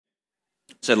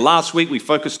So last week we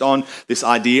focused on this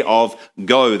idea of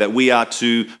go, that we are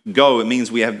to go. It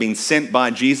means we have been sent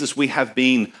by Jesus. We have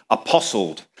been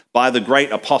apostled by the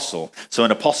great apostle. So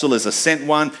an apostle is a sent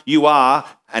one. You are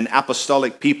an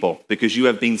apostolic people because you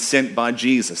have been sent by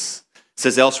Jesus. It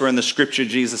says elsewhere in the scripture,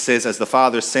 Jesus says, as the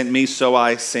Father sent me, so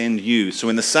I send you. So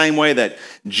in the same way that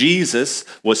Jesus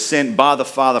was sent by the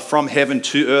Father from heaven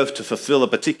to earth to fulfill a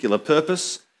particular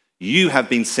purpose, you have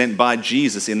been sent by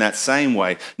Jesus in that same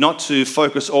way, not to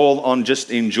focus all on just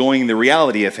enjoying the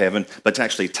reality of heaven, but to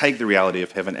actually take the reality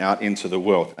of heaven out into the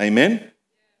world. Amen?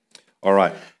 All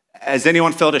right. Has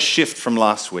anyone felt a shift from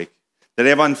last week? Did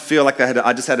everyone feel like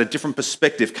I just had a different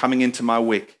perspective coming into my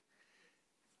week?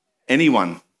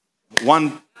 Anyone?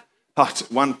 One,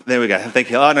 there we go.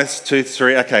 Thank you. Oh, no, it's 2,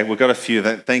 3. Okay, we've got a few.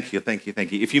 Thank you.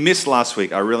 If you missed last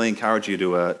week, I really encourage you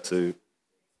to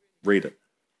read it.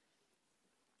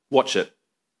 Watch it,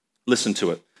 listen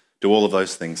to it, do all of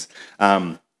those things.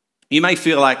 You may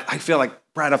feel like,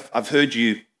 Brad, I've heard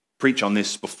you preach on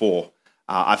this before.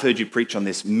 I've heard you preach on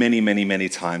this many, many, many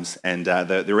times. And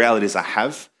the reality is I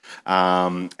have.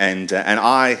 And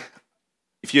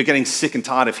if you're getting sick and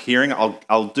tired of hearing it,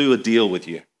 I'll do a deal with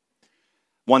you.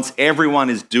 Once everyone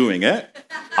is doing it,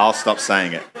 I'll stop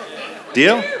saying it.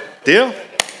 Deal?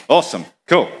 Awesome.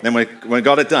 Cool. Then we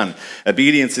got it done.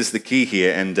 Obedience is the key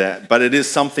here, but it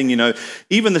is something,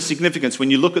 even the significance,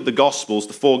 when you look at the Gospels,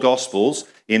 the 4 Gospels,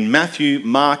 in Matthew,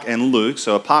 Mark, and Luke,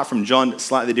 so apart from John,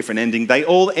 slightly different ending, they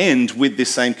all end with this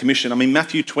same commission. I mean,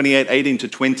 Matthew 28, 18 to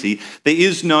 20, there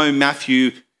is no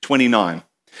Matthew 29.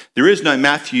 There is no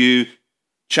Matthew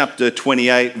chapter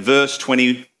 28, verse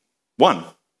 21.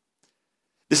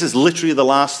 This is literally the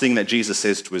last thing that Jesus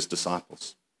says to his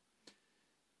disciples.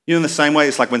 In the same way,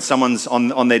 it's like when someone's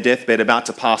on their deathbed about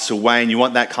to pass away and you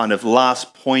want that kind of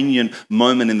last poignant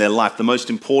moment in their life, the most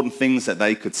important things that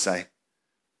they could say.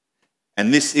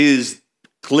 And this is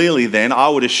clearly then, I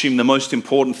would assume, the most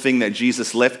important thing that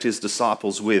Jesus left his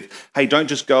disciples with. Hey, don't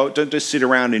just sit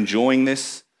around enjoying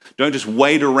this. Don't just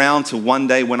wait around till one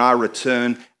day when I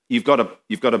return. You've got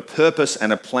a purpose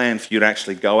and a plan for you to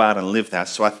actually go out and live that.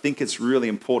 So I think it's really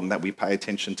important that we pay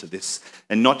attention to this.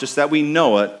 And not just that we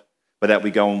know it, but that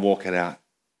we go and walk it out.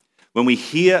 When we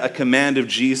hear a command of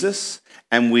Jesus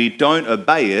and we don't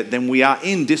obey it, then we are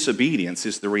in disobedience,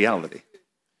 is the reality.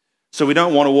 So we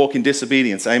don't want to walk in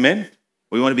disobedience, amen?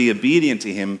 We want to be obedient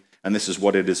to him, and this is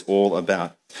what it is all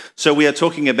about. So we are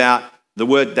talking about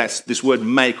this word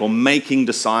make, or making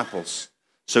disciples.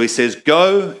 So he says,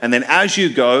 go, and then as you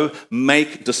go,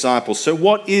 make disciples. So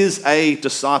what is a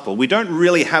disciple? We don't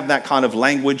really have that kind of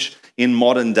language in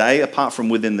modern day, apart from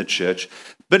within the church.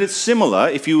 But it's similar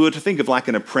if you were to think of like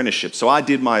an apprenticeship. So I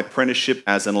did my apprenticeship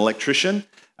as an electrician.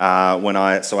 I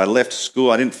left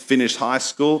school. I didn't finish high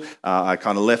school. I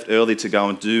kind of left early to go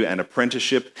and do an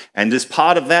apprenticeship. And as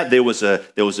part of that, there was a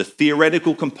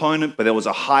theoretical component, but there was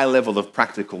a high level of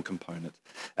practical component.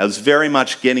 It was very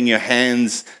much getting your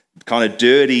hands kind of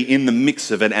dirty in the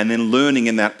mix of it and then learning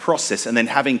in that process and then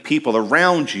having people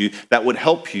around you that would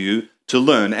help you to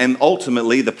learn. And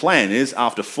ultimately, the plan is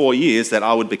after 4 years that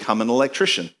I would become an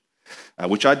electrician,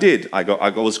 which I did. I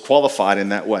was qualified in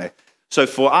that way. So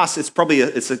for us, it's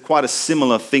quite a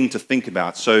similar thing to think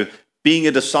about. So being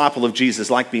a disciple of Jesus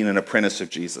is like being an apprentice of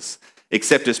Jesus,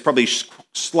 except it's probably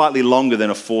slightly longer than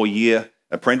a 4-year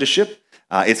apprenticeship.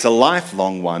 It's a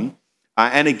lifelong one.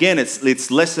 And again,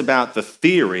 it's less about the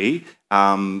theory.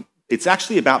 It's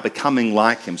actually about becoming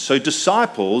like him. So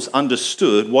disciples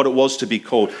understood what it was to be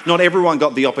called. Not everyone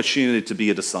got the opportunity to be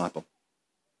a disciple.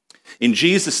 In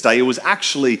Jesus' day, it was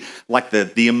actually like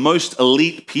the most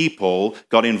elite people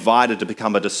got invited to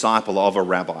become a disciple of a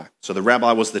rabbi. So the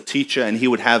rabbi was the teacher, and he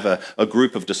would have a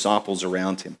group of disciples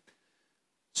around him.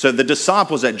 So the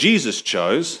disciples that Jesus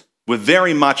chose were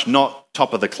very much not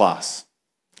top of the class.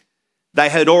 They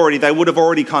would have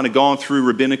already kind of gone through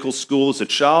rabbinical school as a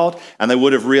child, and they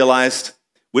would have realized,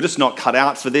 we're just not cut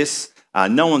out for this.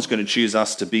 No one's going to choose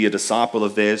us to be a disciple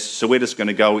of theirs, so we're just going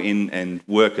to go in and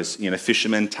work as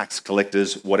fishermen, tax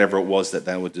collectors, whatever it was that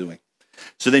they were doing.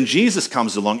 So then Jesus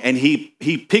comes along, and he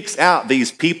picks out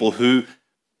these people who,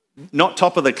 not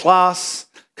top of the class,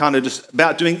 kind of just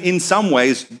about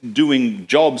doing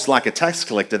jobs like a tax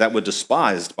collector that were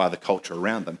despised by the culture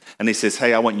around them. And he says,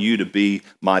 hey, I want you to be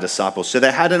my disciple. So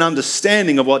they had an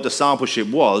understanding of what discipleship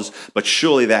was, but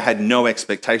surely they had no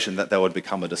expectation that they would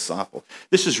become a disciple.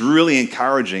 This is really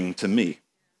encouraging to me.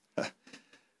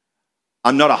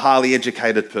 I'm not a highly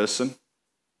educated person.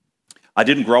 I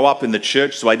didn't grow up in the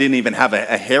church, so I didn't even have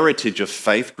a heritage of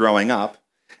faith growing up.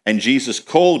 And Jesus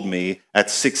called me at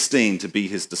 16 to be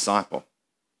his disciple.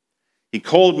 He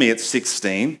called me at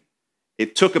 16.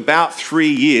 It took about 3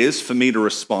 years for me to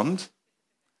respond.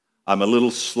 I'm a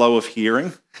little slow of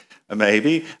hearing,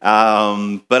 maybe.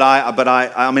 But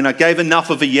I gave enough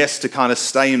of a yes to kind of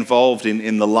stay involved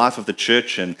in the life of the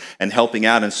church and helping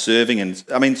out and serving. And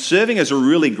I mean, serving is a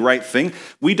really great thing.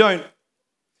 We don't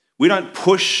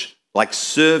push like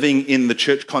serving in the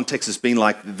church context as being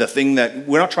like the thing that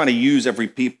we're not trying to use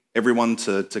everyone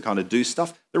to kind of do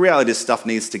stuff. The reality is stuff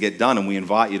needs to get done, and we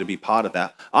invite you to be part of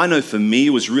that. I know for me, it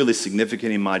was really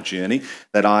significant in my journey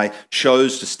that I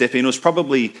chose to step in. It was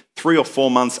probably 3 or 4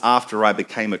 months after I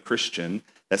became a Christian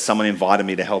that someone invited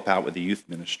me to help out with the youth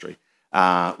ministry,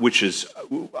 which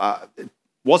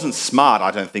wasn't smart,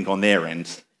 I don't think, on their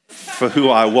end for who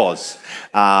I was.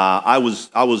 I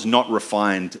was not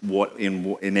refined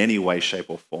in any way, shape,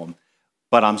 or form,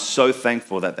 but I'm so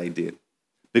thankful that they did.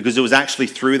 Because it was actually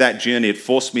through that journey, it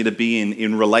forced me to be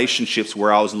in relationships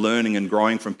where I was learning and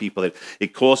growing from people.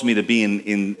 It caused me to be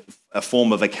in a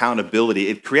form of accountability.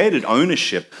 It created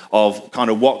ownership of kind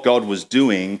of what God was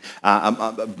doing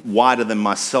wider than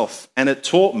myself. And it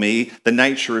taught me the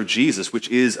nature of Jesus, which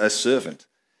is a servant.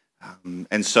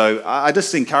 And so I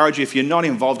just encourage you, if you're not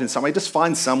involved in some way, just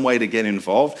find some way to get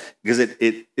involved, because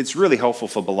it's really helpful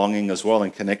for belonging as well,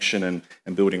 and connection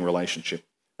and building relationship.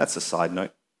 That's a side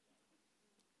note.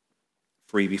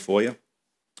 Freebie for you.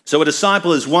 So a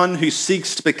disciple is one who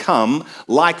seeks to become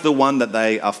like the one that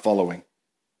they are following.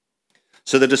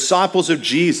 So the disciples of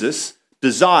Jesus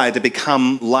desire to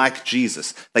become like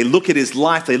Jesus. They look at his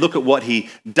life, they look at what he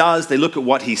does, they look at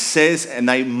what he says, and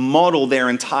they model their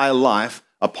entire life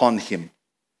upon him.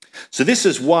 So this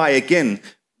is why, again,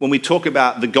 when we talk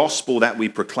about the gospel that we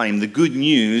proclaim, the good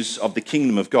news of the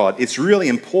kingdom of God, it's really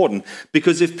important,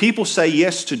 because if people say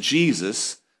yes to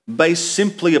Jesus based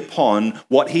simply upon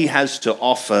what he has to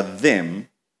offer them,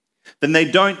 then they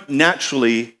don't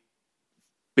naturally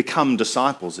become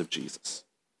disciples of Jesus.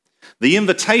 The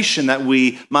invitation that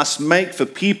we must make for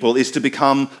people is to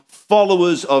become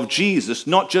followers of Jesus,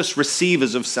 not just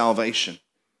receivers of salvation.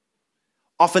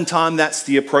 Oftentimes, that's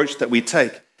the approach that we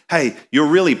take. Hey, you're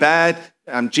really bad.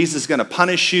 Jesus is going to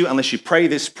punish you unless you pray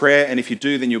this prayer, and if you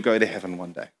do, then you'll go to heaven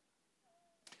one day.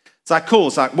 It's like, cool.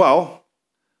 It's like, well,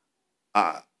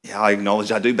 yeah, I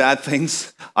acknowledge I do bad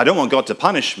things. I don't want God to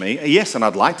punish me. Yes, and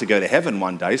I'd like to go to heaven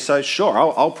one day, so sure,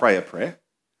 I'll pray a prayer.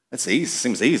 That's easy. It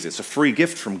seems easy. It's a free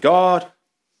gift from God.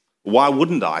 Why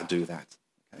wouldn't I do that?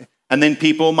 Okay. And then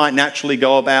people might naturally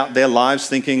go about their lives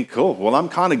thinking, cool, well, I'm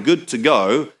kind of good to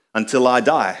go until I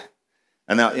die.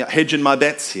 And now, hedging my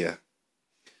bets here.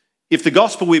 If the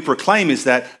gospel we proclaim is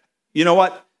that, you know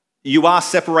what, you are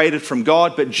separated from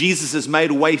God, but Jesus has made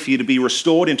a way for you to be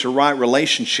restored into right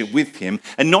relationship with him.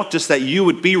 And not just that you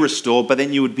would be restored, but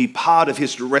then you would be part of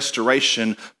his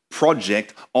restoration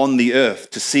project on the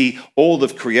earth to see all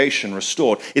of creation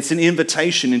restored. It's an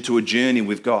invitation into a journey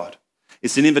with God.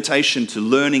 It's an invitation to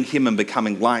learning him and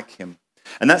becoming like him.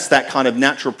 And that's that kind of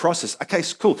natural process. Okay,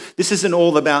 so cool. This isn't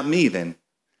all about me then.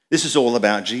 This is all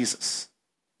about Jesus.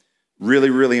 Really,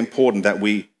 really important that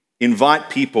we invite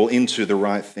people into the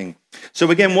right thing. So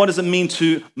again, what does it mean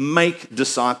to make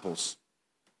disciples?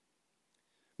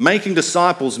 Making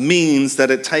disciples means that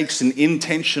it takes an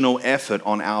intentional effort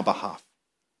on our behalf.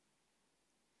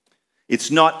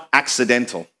 It's not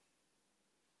accidental.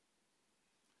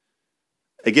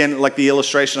 Again, like the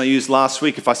illustration I used last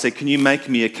week, if I say, can you make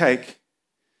me a cake?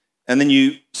 And then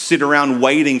you sit around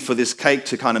waiting for this cake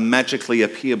to kind of magically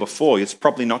appear before you, it's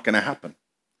probably not going to happen.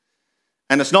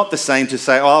 And it's not the same to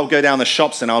say, oh, I'll go down the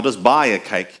shops and I'll just buy a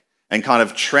cake and kind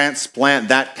of transplant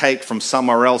that cake from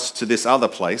somewhere else to this other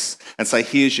place and say,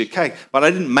 here's your cake. But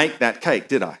I didn't make that cake,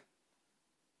 did I?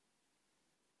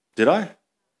 Did I?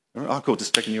 Oh, cool,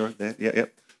 just checking you're there. Yeah,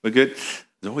 we're good.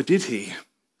 Oh, did he?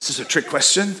 Is this a trick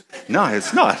question? No,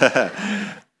 it's not.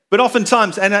 But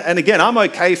oftentimes, and again, I'm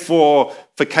okay for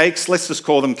cakes, let's just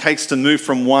call them cakes, to move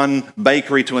from one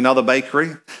bakery to another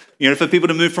bakery. You know, for people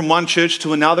to move from one church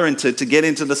to another and to get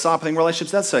into discipling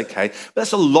relationships, that's okay. But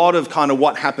that's a lot of kind of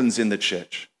what happens in the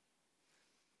church.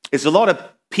 It's a lot of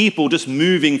people just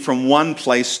moving from one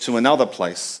place to another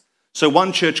place. So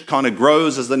one church kind of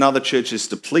grows as another church is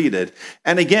depleted.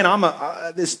 And again,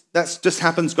 that just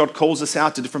happens. God calls us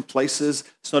out to different places.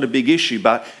 It's not a big issue.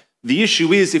 But the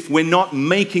issue is, if we're not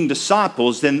making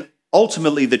disciples, then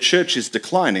ultimately the church is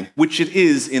declining, which it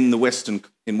is in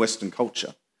Western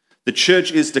culture. The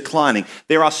church is declining.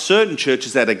 There are certain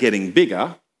churches that are getting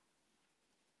bigger,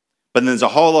 but there's a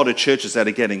whole lot of churches that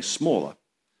are getting smaller.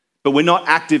 But we're not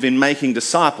active in making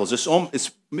disciples.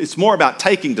 It's it's more about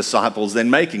taking disciples than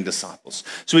making disciples.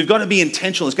 So we've got to be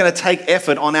intentional. It's going to take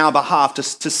effort on our behalf to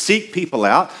seek people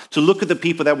out, to look at the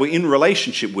people that we're in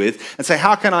relationship with and say,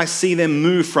 how can I see them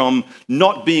move from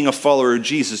not being a follower of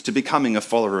Jesus to becoming a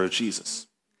follower of Jesus?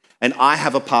 And I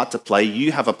have a part to play.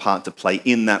 You have a part to play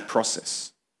in that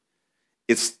process.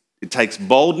 It takes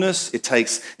boldness, it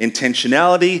takes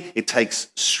intentionality, it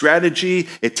takes strategy,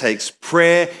 it takes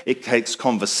prayer, it takes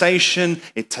conversation,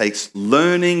 it takes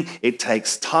learning, it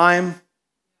takes time.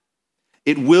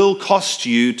 It will cost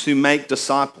you to make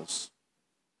disciples.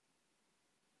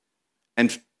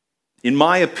 And in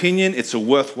my opinion, it's a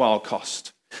worthwhile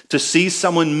cost. To see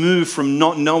someone move from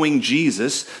not knowing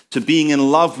Jesus to being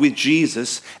in love with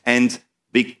Jesus and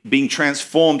being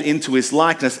transformed into his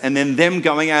likeness, and then them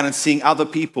going out and seeing other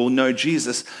people know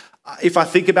Jesus. If I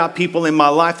think about people in my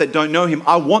life that don't know him,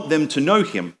 I want them to know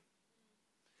him.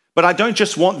 But I don't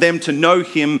just want them to know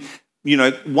him,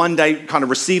 one day kind of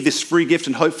receive this free gift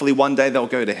and hopefully one day they'll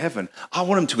go to heaven. I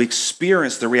want them to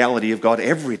experience the reality of God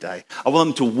every day. I want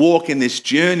them to walk in this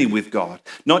journey with God,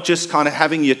 not just kind of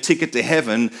having your ticket to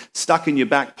heaven stuck in your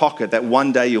back pocket that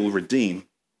one day you'll redeem.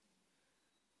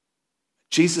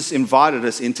 Jesus invited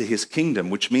us into his kingdom,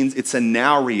 which means it's a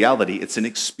now reality. It's an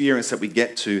experience that we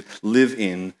get to live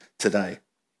in today.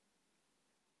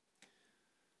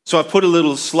 So I've put a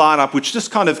little slide up which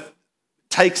just kind of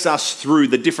takes us through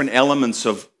the different elements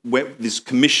of this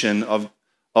commission of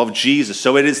Jesus.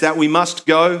 So it is that we must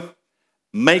go,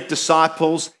 make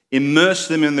disciples, immerse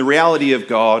them in the reality of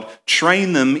God,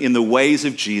 train them in the ways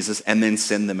of Jesus, and then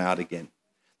send them out again.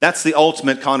 That's the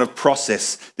ultimate kind of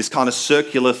process, this kind of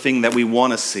circular thing that we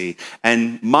want to see.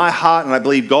 And my heart, and I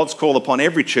believe God's call upon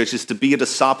every church, is to be a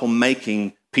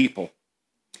disciple-making people.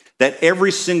 That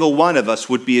every single one of us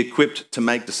would be equipped to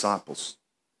make disciples.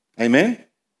 Amen?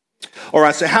 All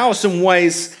right, so how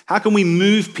can we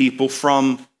move people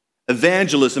from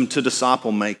evangelism to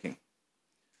disciple-making?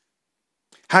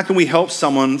 How can we help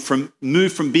someone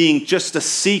move from being just a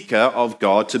seeker of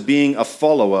God to being a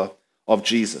follower of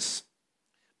Jesus?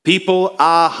 People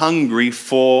are hungry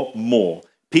for more.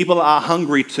 People are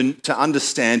hungry to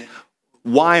understand,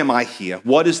 why am I here?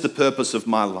 What is the purpose of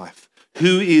my life?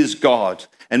 Who is God?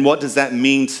 And what does that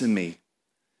mean to me?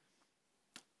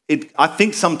 I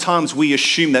think sometimes we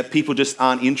assume that people just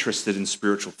aren't interested in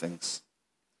spiritual things.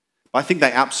 I think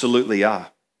they absolutely are.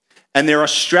 And there are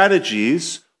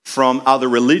strategies from other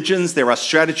religions, there are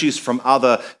strategies from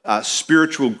other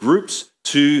spiritual groups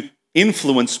to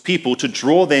influence people, to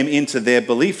draw them into their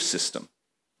belief system.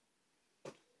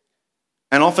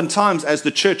 And oftentimes, as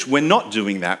the church, we're not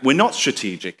doing that. We're not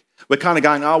strategic. We're kind of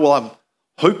going, I'm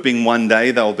hoping one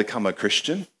day they'll become a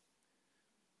Christian.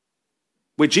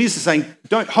 Where Jesus is saying,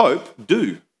 don't hope,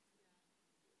 do.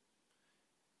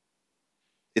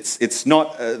 It's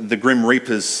not the Grim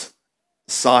Reaper's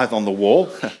scythe on the wall.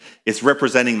 It's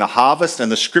representing the harvest, and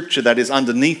the scripture that is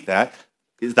underneath that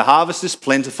is, the harvest is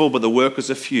plentiful, but the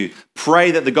workers are few. Pray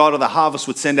that the God of the harvest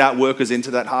would send out workers into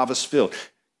that harvest field.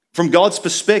 From God's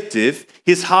perspective,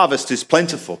 his harvest is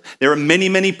plentiful. There are many,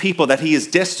 many people that he is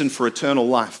destined for eternal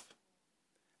life.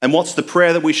 And what's the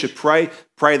prayer that we should pray?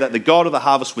 Pray that the God of the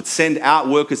harvest would send out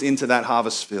workers into that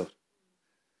harvest field.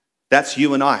 That's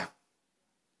you and I.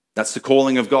 That's the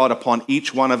calling of God upon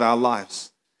each one of our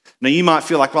lives. Now you might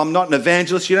feel like, I'm not an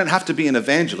evangelist. You don't have to be an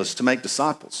evangelist to make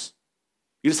disciples.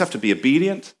 You just have to be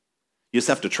obedient. You just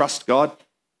have to trust God.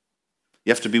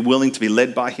 You have to be willing to be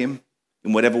led by him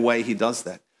in whatever way he does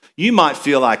that. You might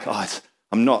feel like,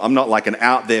 I'm not like an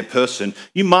out there person.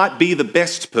 You might be the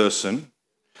best person.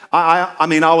 I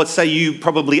mean, I would say you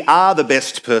probably are the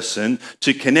best person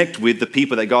to connect with the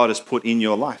people that God has put in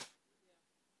your life.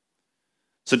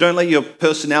 So don't let your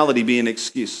personality be an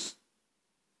excuse.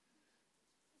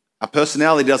 Our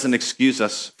personality doesn't excuse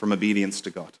us from obedience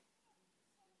to God.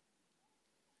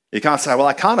 You can't say,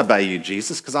 I can't obey you,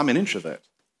 Jesus, because I'm an introvert.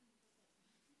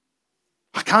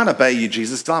 I can't obey you,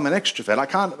 Jesus, because I'm an extrovert. I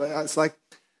can't. It's like,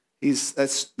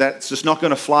 that's just not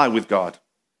going to fly with God.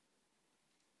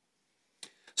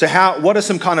 So what are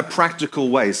some kind of practical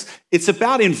ways? It's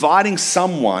about inviting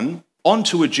someone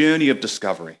onto a journey of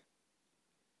discovery.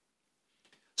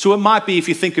 So it might be, if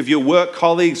you think of your work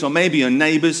colleagues or maybe your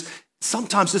neighbors,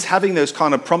 sometimes just having those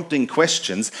kind of prompting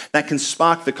questions that can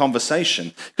spark the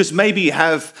conversation. Because maybe you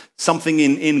have something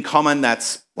in common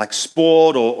that's like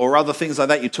sport or other things like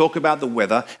that. You talk about the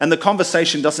weather, and the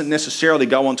conversation doesn't necessarily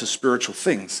go on to spiritual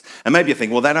things. And maybe you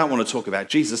think, they don't want to talk about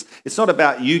Jesus. It's not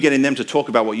about you getting them to talk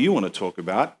about what you want to talk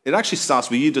about. It actually starts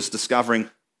with you just discovering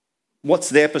what's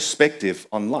their perspective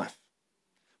on life.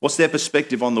 What's their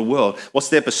perspective on the world? What's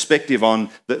their perspective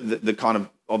on the kind of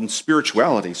on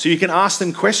spirituality? So you can ask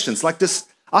them questions like this.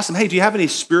 Ask them, hey, do you have any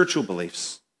spiritual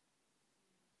beliefs?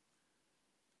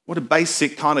 What a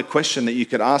basic kind of question that you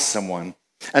could ask someone.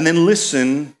 And then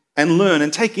listen and learn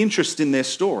and take interest in their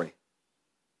story.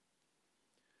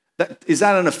 Is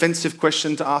that an offensive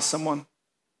question to ask someone?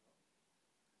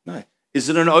 No. Is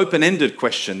it an open-ended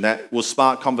question that will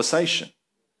spark conversation?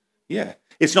 Yeah.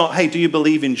 It's not, hey, do you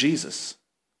believe in Jesus?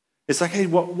 It's like, hey,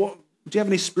 what do you have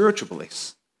any spiritual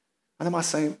beliefs? And they might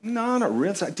say, no, not really.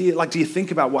 It's like, do you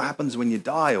think about what happens when you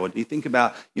die? Or do you think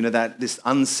about, this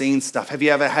unseen stuff? Have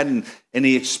you ever had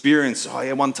any experience? Oh,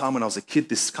 yeah, one time when I was a kid,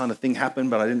 this kind of thing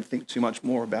happened, but I didn't think too much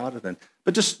more about it.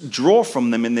 But just draw from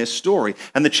them in their story.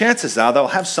 And the chances are they'll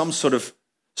have some sort of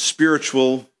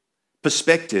spiritual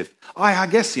perspective. I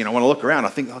guess, when I look around, I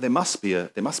think, there must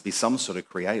be some sort of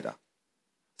creator.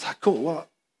 It's like, cool, what?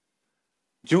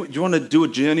 Do you want to do a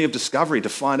journey of discovery to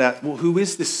find out, well, who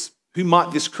is this? Who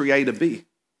might this creator be?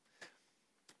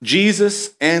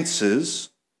 Jesus answers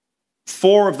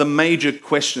 4 of the major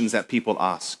questions that people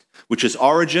ask, which is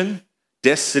origin,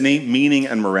 destiny, meaning,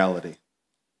 and morality.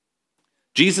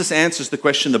 Jesus answers the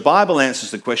question, the Bible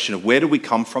answers the question of where do we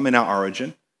come from in our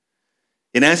origin?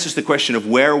 It answers the question of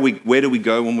where do we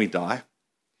go when we die?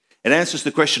 It answers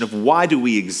the question of why do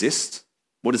we exist?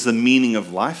 What is the meaning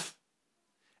of life?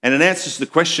 And it answers the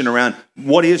question around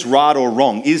what is right or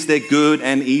wrong? Is there good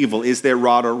and evil? Is there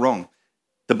right or wrong?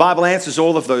 The Bible answers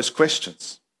all of those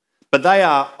questions, but they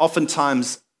are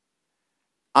oftentimes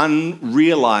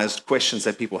unrealized questions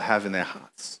that people have in their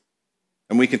hearts,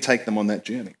 and we can take them on that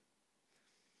journey.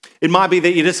 It might be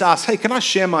that you just ask, hey, can I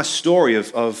share my story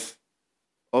of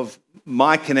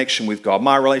my connection with God,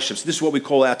 my relationships? This is what we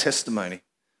call our testimony.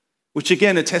 Which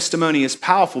again, a testimony is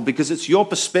powerful because it's your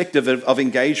perspective of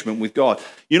engagement with God.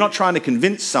 You're not trying to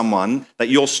convince someone that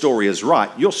your story is right.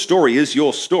 Your story is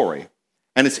your story,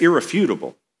 and it's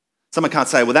irrefutable. Someone can't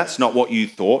say, well, that's not what you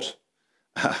thought,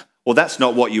 or that's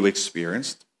not what you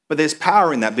experienced. But there's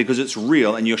power in that because it's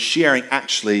real, and you're sharing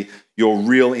actually your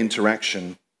real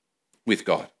interaction with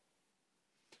God.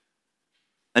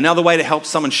 Another way to help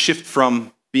someone shift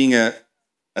from being a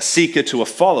seeker to a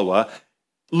follower,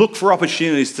 look for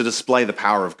opportunities to display the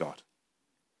power of God.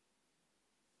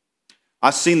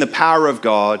 I've seen the power of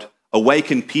God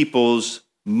awaken people's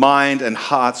mind and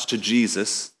hearts to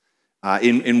Jesus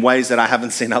in ways that I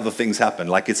haven't seen other things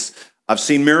happen. I've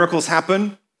seen miracles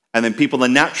happen, and then people are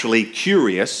naturally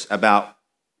curious about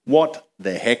what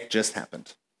the heck just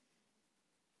happened.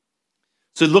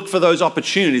 So look for those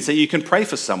opportunities that you can pray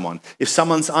for someone. If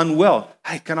someone's unwell,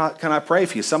 hey, can I pray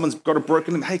for you? Someone's got a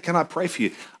broken limb, hey, can I pray for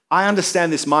you? I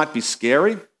understand this might be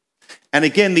scary. And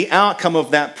again, the outcome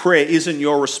of that prayer isn't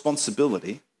your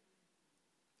responsibility.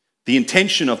 The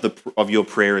intention of your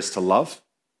prayer is to love.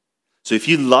 So if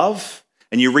you love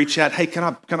and you reach out, hey, can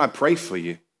I pray for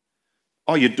you?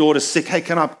 Oh, your daughter's sick. Hey,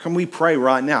 can we pray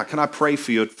right now? Can I pray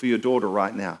for your daughter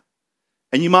right now?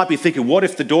 And you might be thinking, what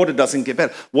if the daughter doesn't get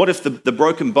better? What if the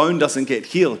broken bone doesn't get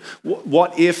healed?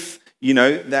 What if,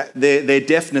 that their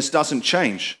deafness doesn't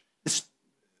change?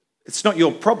 It's not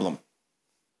your problem.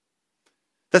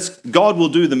 God will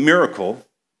do the miracle.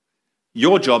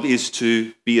 Your job is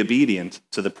to be obedient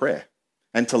to the prayer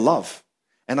and to love.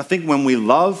 And I think when we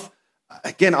love,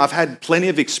 again, I've had plenty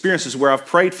of experiences where I've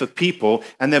prayed for people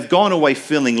and they've gone away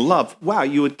feeling loved. Wow,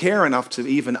 you would care enough to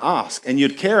even ask, and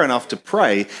you'd care enough to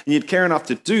pray, and you'd care enough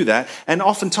to do that. And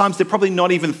oftentimes they're probably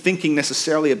not even thinking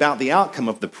necessarily about the outcome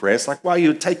of the prayer. It's like, wow, you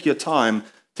would take your time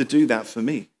to do that for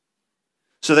me.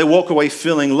 So they walk away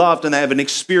feeling loved, and they have an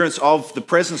experience of the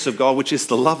presence of God, which is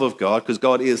the love of God, because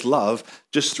God is love,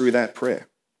 just through that prayer.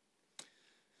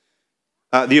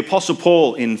 The Apostle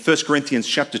Paul in 1 Corinthians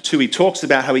chapter 2, he talks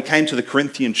about how he came to the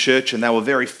Corinthian church and they were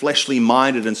very fleshly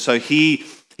minded. And so he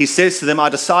says to them, I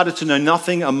decided to know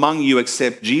nothing among you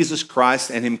except Jesus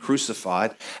Christ and him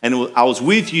crucified. And I was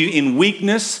with you in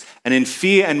weakness and in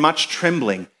fear and much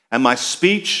trembling. And my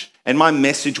speech and my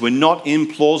message were not in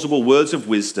plausible words of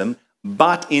wisdom,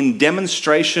 but in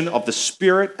demonstration of the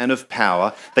Spirit and of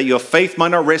power, that your faith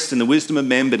might not rest in the wisdom of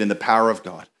men, but in the power of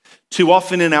God. Too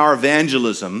often in our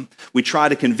evangelism, we try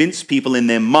to convince people in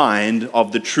their mind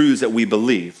of the truths that we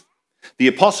believe. The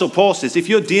Apostle Paul says, if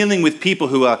you're dealing with people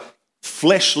who are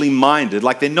fleshly minded,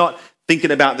 like they're not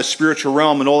thinking about the spiritual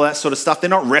realm and all that sort of stuff, they're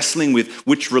not wrestling with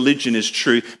which religion is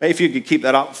true. Maybe if you could keep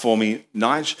that up for me,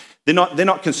 Nige. They're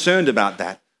not concerned about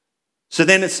that. So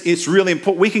then it's really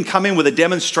important. We can come in with a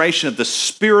demonstration of the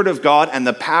Spirit of God and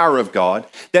the power of God,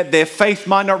 that their faith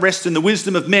might not rest in the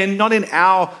wisdom of men, not in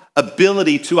our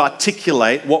ability to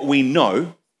articulate what we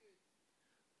know,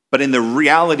 but in the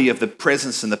reality of the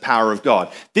presence and the power of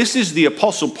God. This is the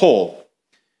Apostle Paul.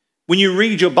 When you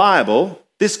read your Bible,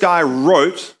 this guy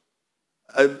wrote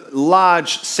a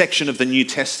large section of the New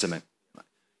Testament,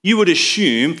 you would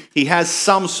assume he has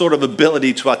some sort of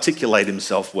ability to articulate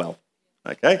himself well.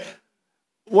 Okay?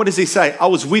 What does he say? I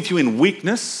was with you in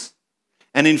weakness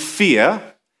and in fear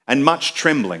and much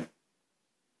trembling.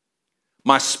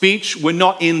 My speech were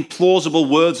not in plausible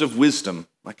words of wisdom.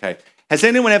 Okay. Has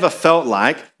anyone ever felt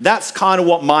like that's kind of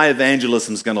what my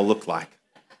evangelism is going to look like?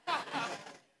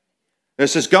 It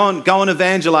says, go and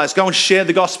evangelize, go and share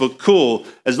the gospel. Cool.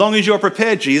 As long as you're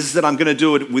prepared, Jesus, that I'm going to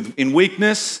do it in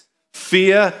weakness,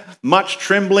 fear, much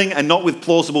trembling, and not with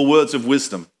plausible words of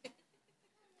wisdom.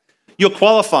 You're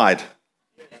qualified.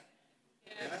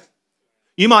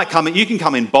 You can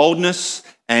come in boldness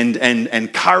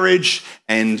and courage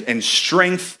and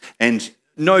strength and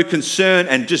no concern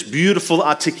and just beautiful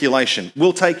articulation.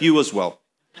 We'll take you as well.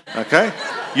 Okay?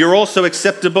 You're also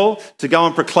acceptable to go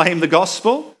and proclaim the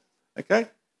gospel. Okay?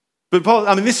 But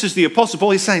Paul, this is the Apostle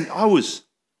Paul. He's saying, I was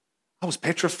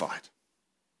petrified.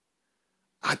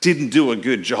 I didn't do a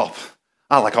good job.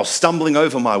 I was stumbling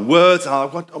over my words.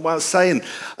 What I was saying,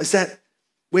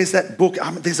 where's that book?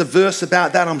 There's a verse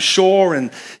about that, I'm sure.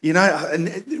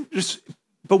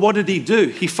 But what did he do?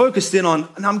 He focused in on,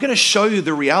 and I'm going to show you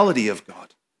the reality of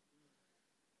God.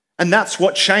 And that's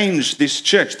what changed this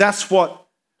church. That's what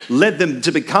led them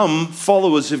to become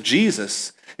followers of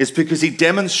Jesus. It's because he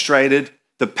demonstrated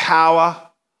the power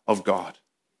of God.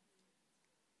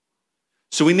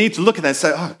 So we need to look at that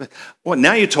and say,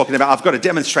 now you're talking about I've got to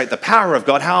demonstrate the power of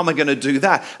God. How am I going to do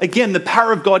that? Again, the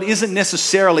power of God isn't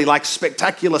necessarily like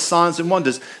spectacular signs and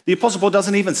wonders. The Apostle Paul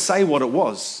doesn't even say what it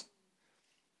was.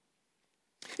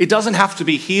 It doesn't have to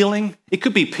be healing. It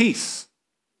could be peace,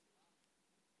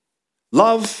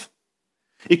 love.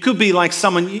 It could be like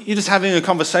you're just having a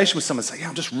conversation with someone, say,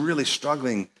 I'm just really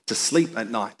struggling to sleep at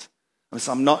night.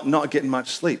 I'm not getting much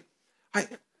sleep.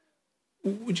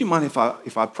 Would you mind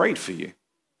if I prayed for you,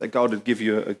 that God would give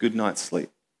you a good night's sleep?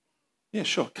 Yeah,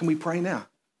 sure. Can we pray now?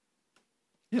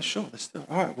 Yeah, sure. Let's do it.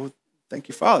 All right, well, thank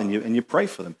you, Father. And you pray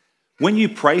for them. When you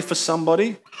pray for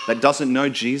somebody that doesn't know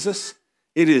Jesus,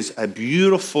 it is a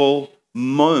beautiful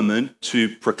moment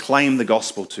to proclaim the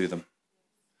gospel to them.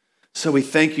 So we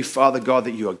thank you, Father God,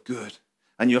 that you are good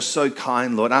and you're so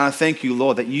kind, Lord. And I thank you,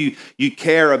 Lord, that you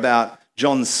care about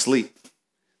John's sleep.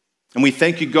 And we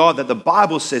thank you, God, that the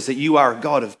Bible says that you are a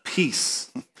God of peace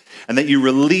and that you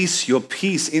release your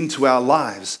peace into our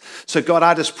lives. So, God,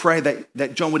 I just pray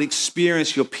that John would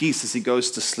experience your peace as he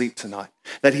goes to sleep tonight,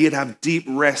 that he'd have deep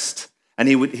rest and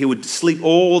he would sleep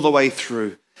all the way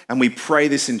through. And we pray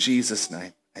this in Jesus'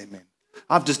 name. Amen.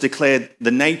 I've just declared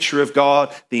the nature of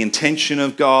God, the intention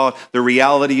of God, the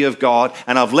reality of God,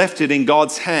 and I've left it in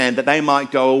God's hand that they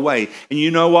might go away. And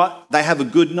you know what? They have a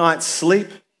good night's sleep.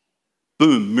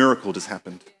 Boom, miracle just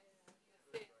happened.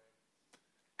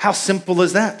 How simple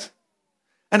is that?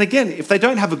 And again, if they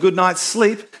don't have a good night's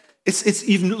sleep,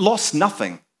 you've lost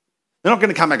nothing. They're not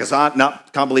going to come back and say, no,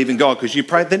 can't believe in God because you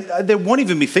prayed. They won't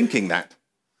even be thinking that.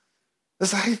 They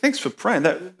say, hey, thanks for praying.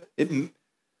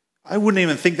 I wouldn't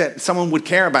even think that someone would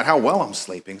care about how well I'm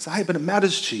sleeping. So, hey, but it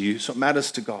matters to you, so it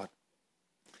matters to God.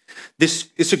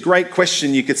 It's a great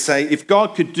question. You could say, if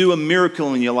God could do a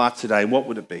miracle in your life today, what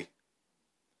would it be?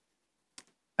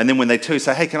 And then when they tell you,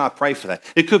 say, hey, can I pray for that?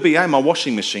 It could be, hey, my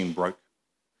washing machine broke.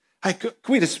 Hey,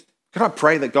 could I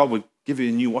pray that God would give you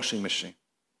a new washing machine?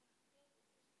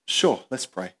 Sure, let's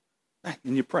pray.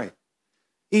 And you pray.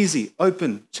 Easy,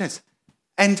 open, chance.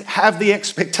 And have the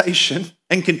expectation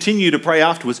and continue to pray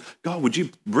afterwards, God, would you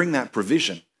bring that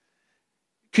provision?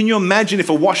 Can you imagine if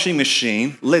a washing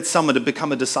machine led someone to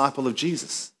become a disciple of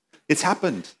Jesus? It's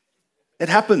happened. It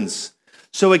happens.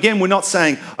 So again, we're not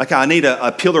saying, okay, I need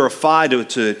a pillar of fire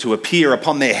to appear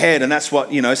upon their head, and that's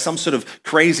what, some sort of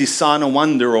crazy sign or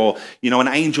wonder, or, an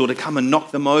angel to come and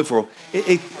knock them over.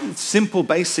 It's simple,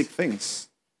 basic things.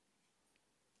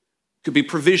 Could be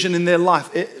provision in their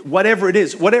life, whatever it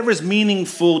is, whatever is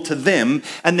meaningful to them.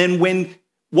 And then when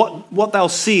what they'll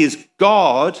see is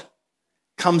God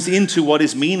comes into what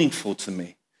is meaningful to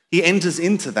me. He enters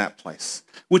into that place,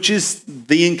 which is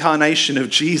the incarnation of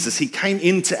Jesus. He came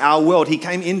into our world. He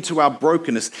came into our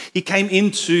brokenness. He came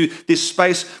into this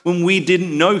space when we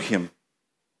didn't know him.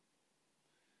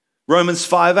 Romans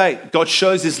 5:8, God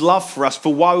shows his love for us,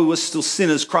 for while we were still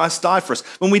sinners, Christ died for us.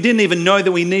 When we didn't even know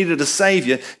that we needed a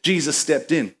savior, Jesus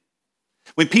stepped in.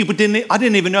 When I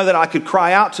didn't even know that I could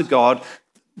cry out to God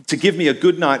to give me a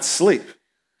good night's sleep.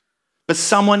 But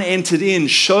someone entered in,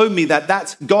 showed me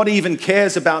that God even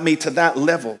cares about me to that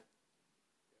level.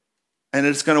 And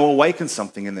it's going to awaken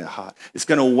something in their heart. It's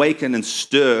going to awaken and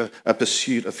stir a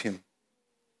pursuit of him.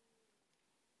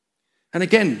 And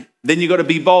again, then you've got to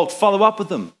be bold. Follow up with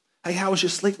them. Hey, how was your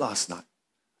sleep last night?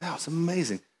 Wow, it's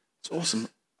amazing. It's awesome.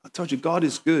 I told you, God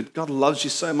is good. God loves you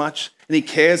so much, and he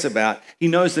cares about. He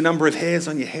knows the number of hairs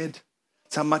on your head.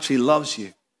 It's how much he loves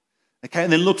you. Okay,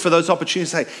 and then look for those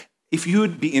opportunities. Say, if you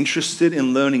would be interested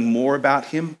in learning more about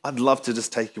him, I'd love to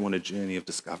just take you on a journey of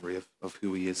discovery of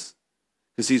who he is.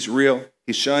 Because he's real.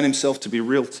 He's shown himself to be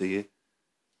real to you.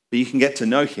 But you can get to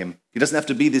know him. He doesn't have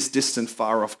to be this distant,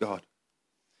 far-off God.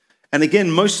 And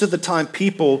again, most of the time,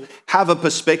 people have a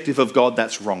perspective of God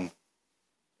that's wrong.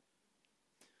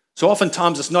 So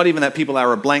oftentimes, it's not even that people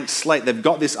are a blank slate. They've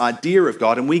got this idea of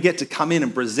God, and we get to come in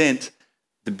and present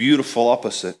the beautiful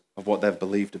opposite of what they've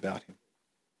believed about him.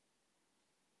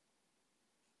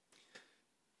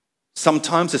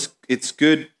 Sometimes it's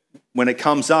good when it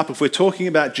comes up, if we're talking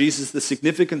about Jesus, the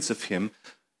significance of him,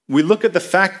 we look at the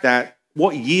fact that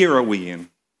what year are we in?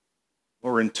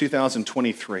 We're in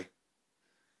 2023.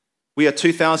 We are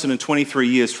 2023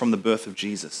 years from the birth of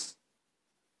Jesus.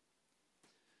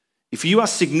 If you are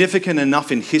significant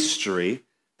enough in history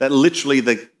that literally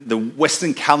the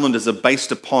Western calendars are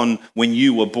based upon when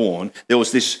you were born, there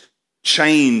was this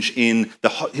change in the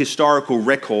historical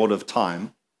record of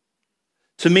time,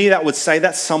 to me that would say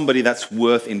that's somebody that's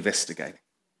worth investigating.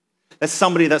 That's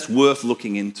somebody that's worth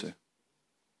looking into.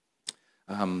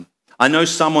 I know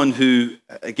someone who,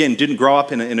 again, didn't grow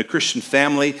up in a Christian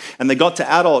family, and they got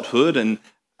to adulthood and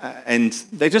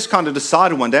they just kind of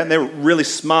decided one day, and they're a really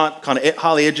smart, kind of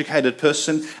highly educated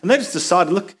person, and they just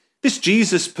decided, look, this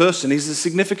Jesus person, he's a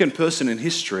significant person in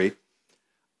history.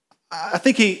 I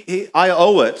think I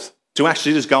owe it to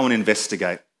actually just go and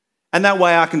investigate. And that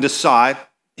way I can decide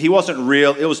he wasn't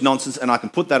real, it was nonsense, and I can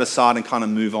put that aside and kind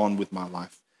of move on with my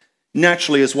life.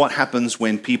 Naturally is what happens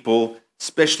when people,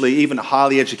 especially even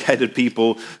highly educated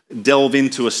people, delve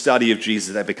into a study of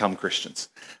Jesus, they become Christians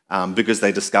because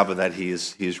they discover that he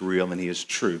is real and he is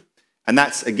true. And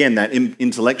that's, again, that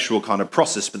intellectual kind of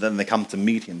process, but then they come to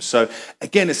meet him. So,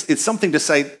 again, it's something to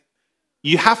say,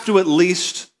 you have to at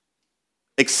least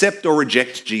accept or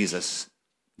reject Jesus.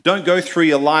 Don't go through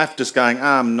your life just going,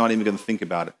 I'm not even going to think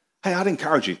about it. Hey, I'd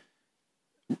encourage you.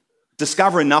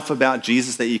 Discover enough about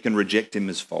Jesus that you can reject him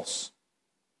as false.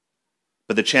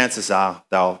 But the chances are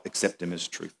they'll accept him as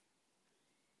truth.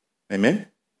 Amen?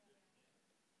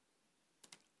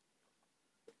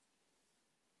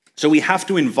 So we have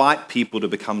to invite people to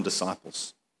become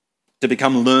disciples, to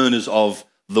become learners of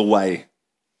the way.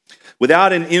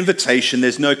 Without an invitation,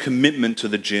 there's no commitment to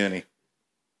the journey.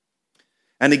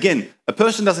 And again, a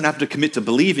person doesn't have to commit to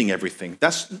believing everything.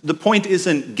 The point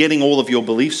isn't getting all of your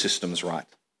belief systems right.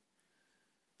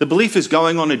 The belief is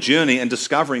going on a journey and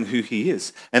discovering who he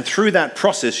is. And through that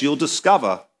process, you'll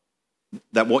discover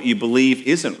that what you believe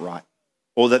isn't right,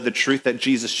 or that the truth that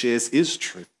Jesus shares is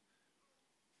true.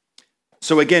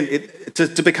 So again,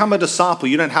 to become a disciple,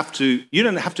 a person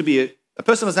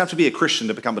doesn't have to be a Christian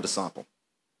to become a disciple.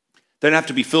 They don't have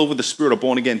to be filled with the Spirit or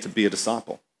born again to be a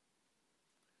disciple.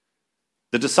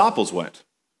 The disciples weren't.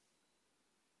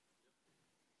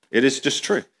 It is just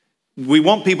true. We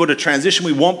want people to transition.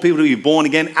 We want people to be born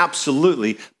again,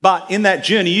 absolutely. But in that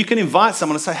journey, you can invite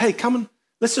someone and say, hey, come on,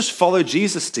 let's just follow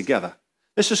Jesus together.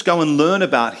 Let's just go and learn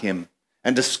about him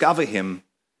and discover him,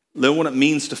 learn what it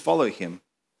means to follow him.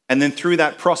 And then through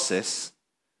that process,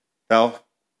 they'll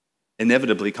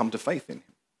inevitably come to faith in him.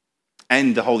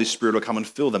 And the Holy Spirit will come and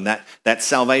fill them. That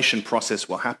salvation process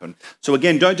will happen. So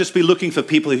again, don't just be looking for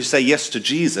people who say yes to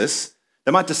Jesus.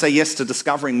 They might just say yes to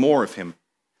discovering more of him.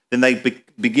 Then they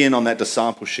begin on that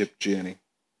discipleship journey.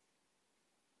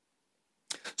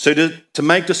 So to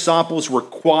make disciples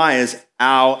requires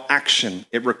our action.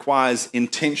 It requires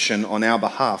intention on our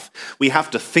behalf. We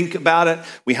have to think about it.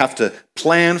 We have to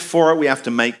plan for it. We have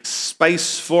to make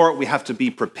space for it. We have to be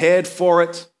prepared for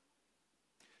it.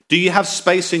 Do you have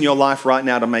space in your life right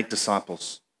now to make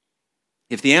disciples?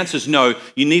 If the answer is no,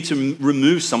 you need to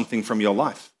remove something from your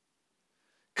life.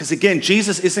 Because again,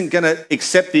 Jesus isn't going to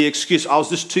accept the excuse, I was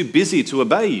just too busy to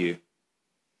obey you.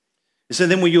 So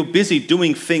then when you're busy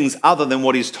doing things other than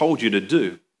what he's told you to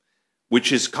do,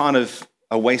 which is kind of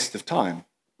a waste of time,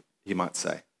 you might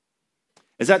say.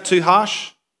 Is that too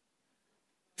harsh?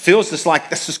 Feels just like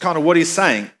that's just kind of what he's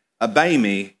saying. Obey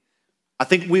me. I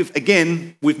think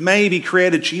we've maybe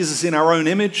created Jesus in our own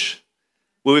image,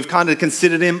 where we've kind of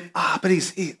considered him, but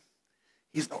he's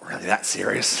not really that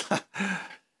serious.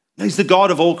 No, he's the God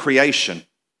of all creation.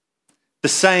 The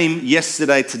same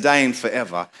yesterday, today, and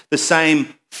forever. The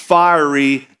same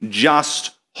fiery,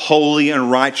 just, holy, and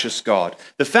righteous God.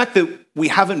 The fact that we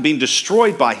haven't been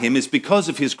destroyed by him is because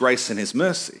of his grace and his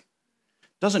mercy.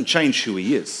 It doesn't change who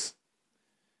he is.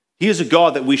 He is a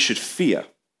God that we should fear.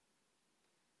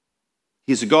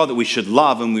 He's a God that we should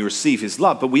love, and we receive his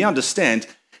love. But we understand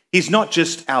He's not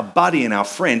just our buddy and our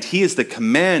friend. He is the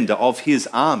commander of his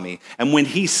army. And when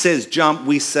he says jump,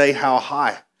 we say how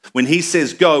high. When he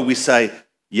says go, we say,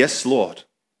 yes, Lord.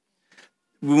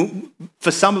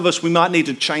 For some of us, we might need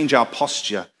to change our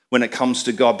posture when it comes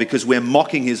to God because we're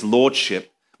mocking his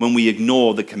lordship when we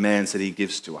ignore the commands that he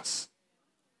gives to us.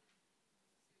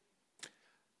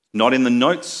 Not in the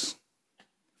notes,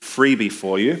 freebie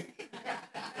for you.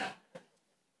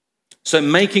 So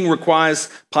making requires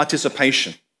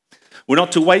participation. We're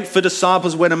not to wait for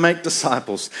disciples, we're to make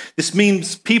disciples. This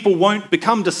means people won't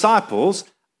become disciples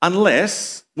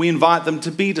unless we invite them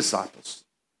to be disciples.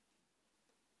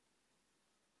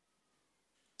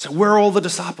 So where are all the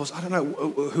disciples? I don't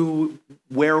know.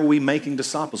 Where are we making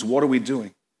disciples? What are we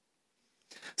doing?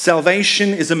 Salvation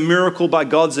is a miracle by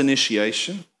God's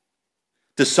initiation.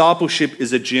 Discipleship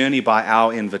is a journey by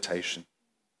our invitation.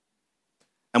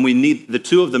 And the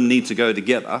two of them need to go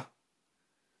together.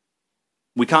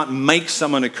 We can't make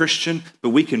someone a Christian, but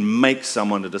we can make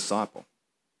someone a disciple.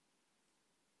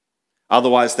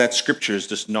 Otherwise, that scripture is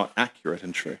just not accurate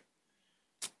and true.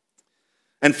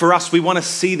 And for us, we want to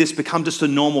see this become just a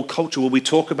normal culture where we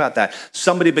talk about that.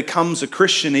 Somebody becomes a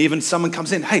Christian, even someone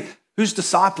comes in, hey, who's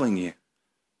discipling you?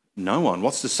 No one.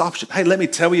 What's discipleship? Hey, let me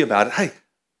tell you about it. Hey,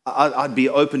 I'd be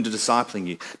open to discipling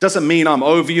you. Doesn't mean I'm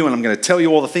over you and I'm going to tell you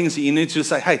all the things that you need to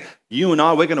say. Hey, you and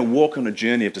I, we're going to walk on a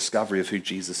journey of discovery of who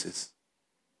Jesus is.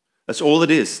 That's all it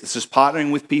is. It's just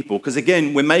partnering with people. Because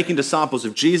again, we're making disciples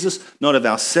of Jesus, not of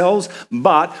ourselves,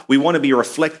 but we want to be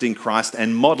reflecting Christ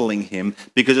and modeling him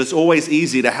because it's always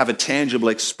easier to have a tangible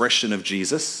expression of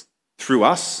Jesus through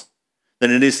us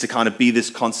than it is to kind of be this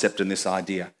concept and this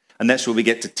idea. And that's where we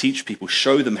get to teach people,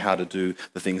 show them how to do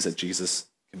the things that Jesus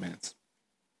commands.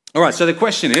 All right, so the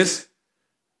question is,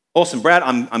 awesome, Brad,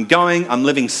 I'm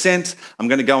living sent. I'm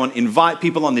going to go and invite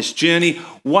people on this journey.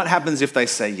 What happens if they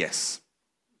say yes?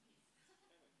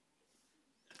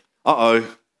 Uh-oh,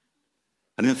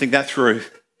 I didn't think that through.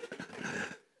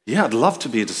 Yeah, I'd love to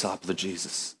be a disciple of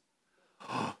Jesus.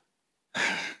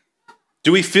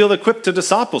 Do we feel equipped to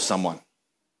disciple someone?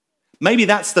 Maybe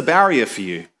that's the barrier for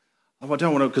you. Oh, I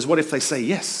don't want to, because what if they say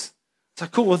yes? It's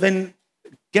like, cool, well then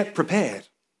get prepared.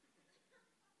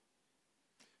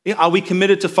 Yeah, are we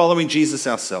committed to following Jesus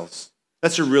ourselves?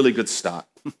 That's a really good start.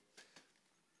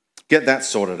 Get that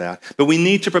sorted out. But we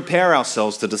need to prepare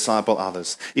ourselves to disciple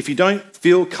others. If you don't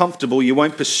feel comfortable, you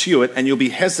won't pursue it and you'll be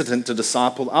hesitant to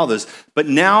disciple others. But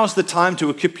now's the time to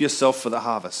equip yourself for the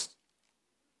harvest.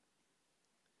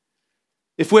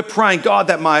 If we're praying, God,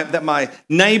 that my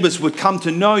neighbors would come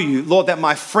to know you, Lord, that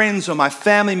my friends or my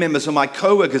family members or my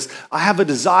co-workers, I have a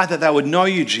desire that they would know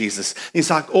you, Jesus. It's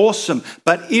like, awesome.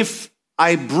 But if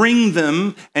I bring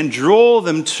them and draw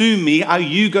them to me, are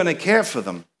you going to care for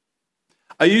them?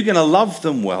 Are you going to love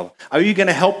them well? Are you going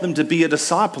to help them to be a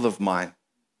disciple of mine?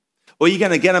 Or are you going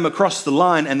to get them across the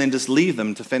line and then just leave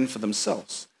them to fend for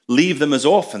themselves? Leave them as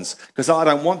orphans, because I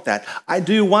don't want that. I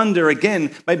do wonder,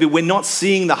 again, maybe we're not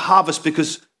seeing the harvest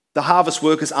because the harvest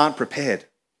workers aren't prepared.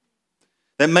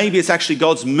 That maybe it's actually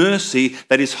God's mercy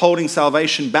that is holding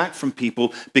salvation back from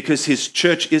people because his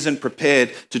church isn't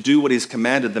prepared to do what he's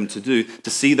commanded them to do, to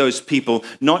see those people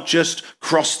not just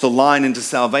cross the line into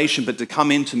salvation, but to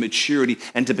come into maturity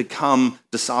and to become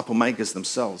disciple makers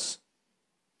themselves.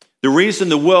 The reason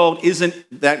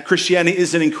that Christianity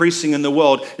isn't increasing in the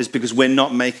world is because we're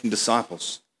not making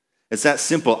disciples. It's that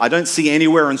simple. I don't see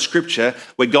anywhere in Scripture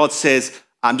where God says,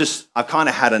 I've kind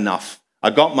of had enough.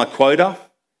 I got my quota.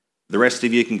 The rest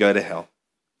of you can go to hell.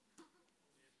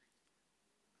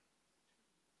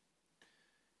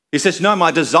 He says, no,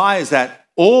 my desire is that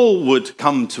all would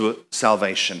come to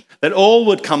salvation, that all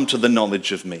would come to the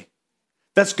knowledge of me.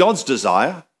 That's God's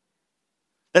desire.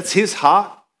 That's his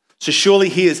heart. So surely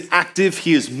he is active,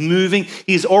 he is moving,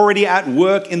 he's already at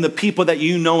work in the people that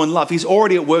you know and love. He's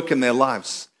already at work in their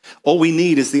lives. All we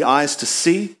need is the eyes to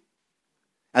see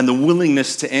and the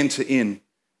willingness to enter in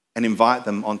and invite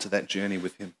them onto that journey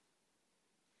with him.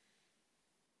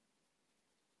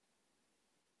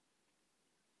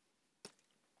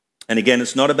 And again,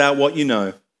 it's not about what you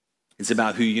know, it's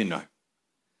about who you know.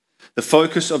 The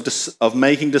focus of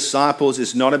making disciples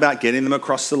is not about getting them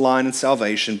across the line in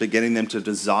salvation, but getting them to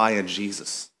desire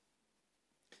Jesus.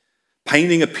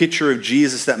 Painting a picture of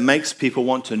Jesus that makes people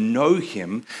want to know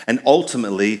him and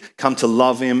ultimately come to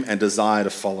love him and desire to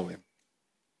follow him.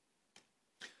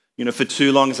 You know, for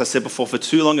too long, as I said before,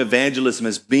 evangelism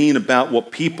has been about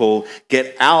what people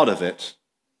get out of it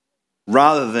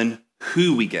rather than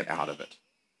who we get out of it.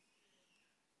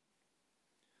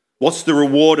 What's the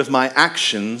reward of my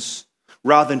actions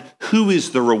rather than who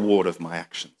is the reward of my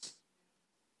actions?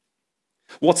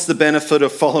 What's the benefit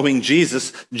of following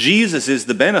Jesus? Jesus is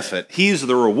the benefit. He's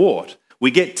the reward. We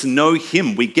get to know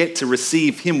him. We get to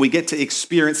receive him. We get to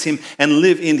experience him and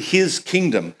live in his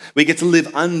kingdom. We get to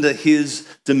live under his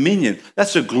dominion.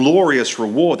 That's a glorious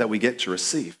reward that we get to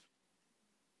receive.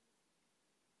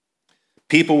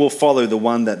 People will follow the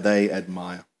one that they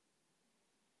admire.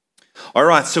 All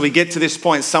right, so we get to this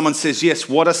point. Someone says, yes,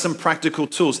 what are some practical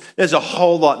tools? There's a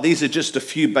whole lot. These are just a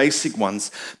few basic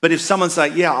ones. But if someone's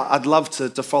like, yeah, I'd love to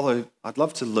follow, I'd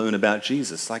love to learn about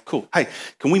Jesus. Like, cool. Hey,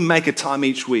 can we make a time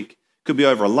each week? Could be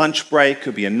over a lunch break,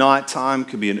 could be a night time,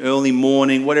 could be an early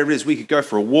morning, whatever it is. We could go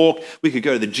for a walk, we could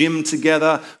go to the gym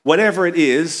together. Whatever it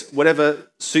is,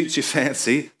 whatever suits your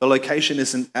fancy, the location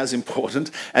isn't as important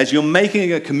as you're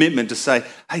making a commitment to say,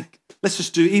 hey, let's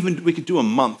just we could do a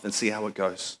month and see how it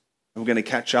goes. And we're going to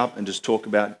catch up and just talk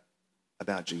about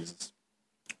Jesus.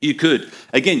 You could,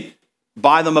 again,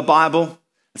 buy them a Bible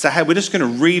and say, hey, we're just going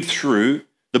to read through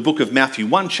the book of Matthew,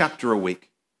 one chapter a week.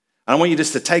 And I want you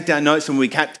just to take down notes, and when we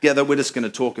get together, we're just going to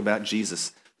talk about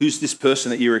Jesus. Who's this person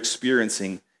that you're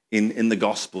experiencing in the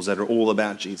Gospels that are all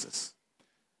about Jesus?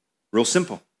 Real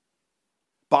simple.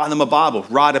 Buy them a Bible.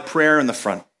 Write a prayer in the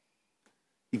front.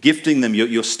 You're gifting them.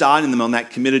 You're starting them on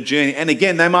that committed journey. And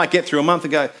again, they might get through a month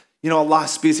and go, you know,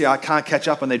 life's busy, I can't catch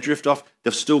up, and they drift off.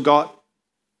 They've still got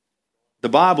the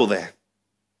Bible there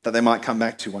that they might come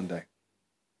back to one day.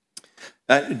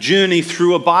 Journey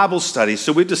through a Bible study.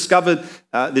 So we've discovered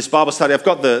this Bible study. I've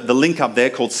got the link up there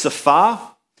called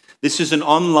Safar. This is an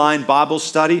online Bible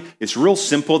study. It's real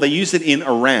simple. They use it in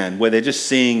Iran, where they're just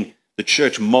seeing the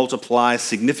church multiply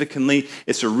significantly.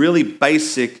 It's a really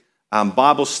basic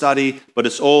Bible study, but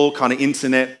it's all kind of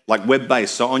internet, like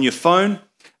web-based. So on your phone,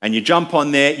 and you jump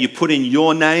on there, you put in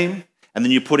your name, and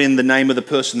then you put in the name of the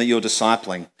person that you're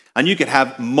discipling. And you could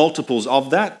have multiples of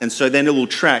that, and so then it will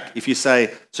track. If you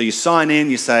say, so you sign in,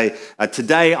 you say,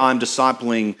 today I'm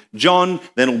discipling John,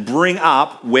 then it'll bring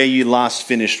up where you last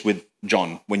finished with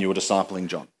John, when you were discipling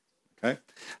John. Okay?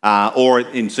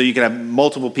 So you can have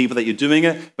multiple people that you're doing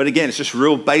it, but again, it's just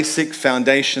real basic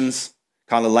foundations,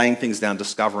 kind of laying things down,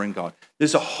 discovering God.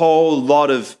 There's a whole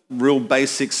lot of real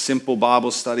basic, simple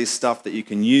Bible study stuff that you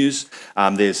can use.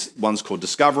 There's ones called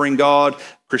Discovering God,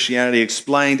 Christianity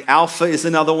Explained. Alpha is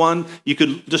another one. You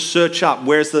could just search up,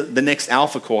 where's the next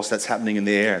Alpha course that's happening in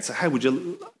the area? And say, hey,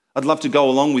 I'd love to go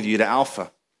along with you to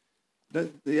Alpha.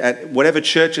 At whatever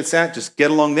church it's at, just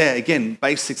get along there. Again,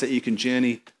 basics that you can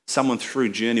journey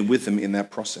with them in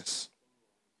that process.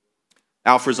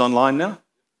 Alpha is online now.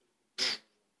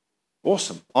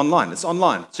 Awesome. Online. It's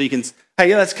online. So you can,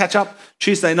 hey, yeah, let's catch up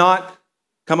Tuesday night.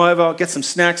 Come over, get some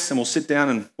snacks, and we'll sit down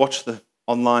and watch the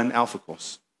online Alpha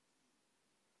course.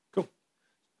 Cool.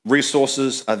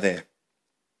 Resources are there.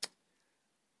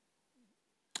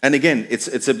 And again,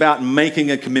 it's about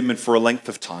making a commitment for a length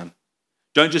of time.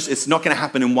 It's not going to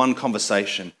happen in one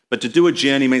conversation. But to do a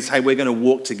journey means, hey, we're going to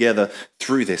walk together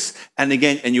through this. And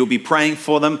again, and you'll be praying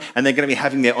for them, and they're going to be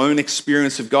having their own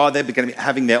experience of God. They're going to be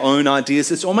having their own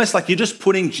ideas. It's almost like you're just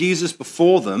putting Jesus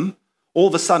before them all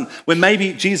of a sudden, when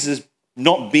maybe Jesus is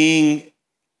not being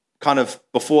kind of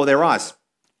before their eyes,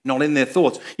 not in their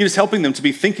thoughts. You're just helping them to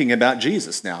be thinking about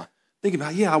Jesus now. Thinking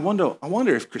about, yeah, I wonder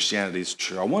if Christianity is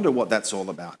true. I wonder what that's all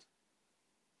about.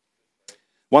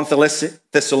 1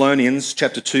 Thessalonians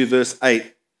chapter 2, verse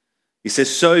 8, he says,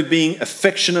 so being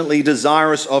affectionately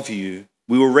desirous of you,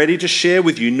 we were ready to share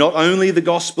with you not only the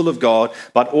gospel of God,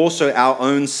 but also our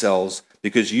own selves,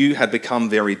 because you had become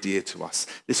very dear to us.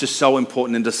 This is so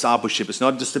important in discipleship. It's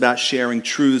not just about sharing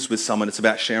truths with someone, it's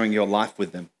about sharing your life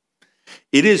with them.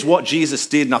 It is what Jesus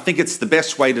did, and I think it's the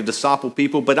best way to disciple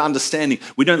people, but understanding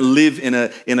we don't live in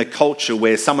a culture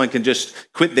where someone can just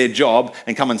quit their job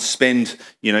and come and spend,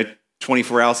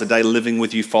 24 hours a day living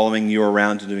with you, following you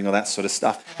around and doing all that sort of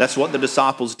stuff. That's what the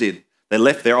disciples did. They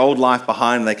left their old life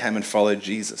behind and they came and followed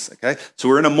Jesus, okay? So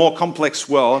we're in a more complex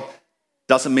world.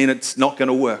 Doesn't mean it's not going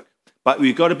to work. But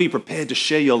we've got to be prepared to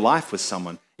share your life with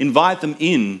someone. Invite them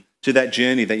in to that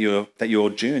journey that you're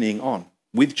journeying on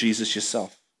with Jesus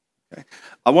yourself. Okay?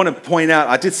 I want to point out,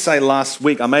 I did say last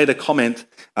week, I made a comment,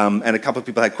 and a couple of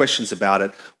people had questions about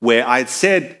it, where I had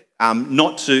said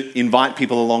not to invite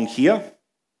people along here.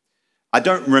 I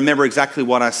don't remember exactly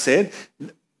what I said.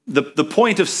 The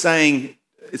point of saying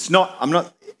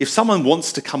if someone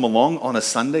wants to come along on a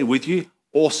Sunday with you,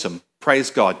 awesome,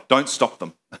 praise God, don't stop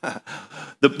them.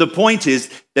 The point is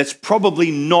that's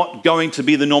probably not going to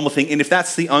be the normal thing. And if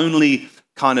that's the only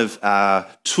kind of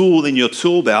tool in your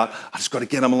tool belt, I just got to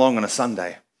get them along on a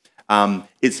Sunday. You're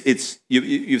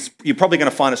probably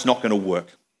going to find it's not going to work.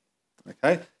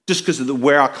 Okay, just because of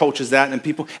where our culture's at and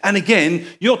people. And again,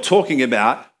 you're talking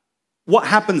about what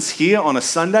happens here on a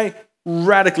Sunday,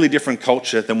 radically different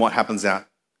culture than what happens out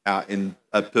in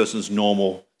a person's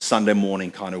normal Sunday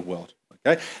morning kind of world.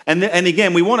 Okay? And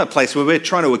again, we want a place where we're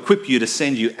trying to equip you to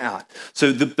send you out.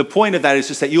 So the point of that is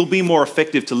just that you'll be more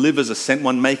effective to live as a sent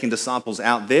one, making disciples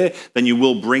out there, than you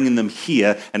will bringing them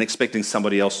here and expecting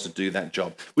somebody else to do that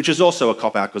job, which is also a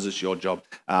cop-out because it's your job.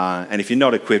 And if you're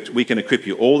not equipped, we can equip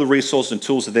you. All the resources and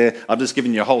tools are there. I've just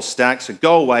given you a whole stack. So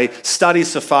go away, study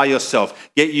Safar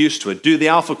yourself, get used to it. Do the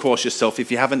Alpha course yourself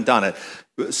if you haven't done it.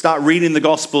 Start reading the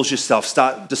Gospels yourself.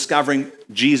 Start discovering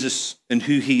Jesus and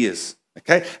who he is.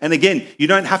 Okay? And again, you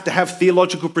don't have to have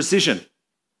theological precision.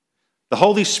 The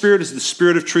Holy Spirit is the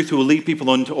Spirit of truth who will lead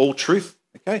people into all truth.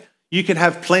 Okay? You can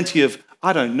have plenty of,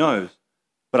 I don't know,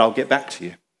 but I'll get back to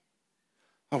you.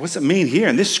 Oh, what's it mean here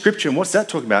in this scripture? And what's that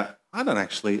talking about? I don't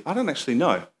actually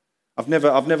know. I've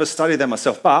never studied that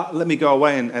myself, but let me go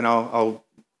away and I'll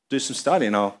do some study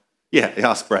and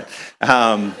ask Brad.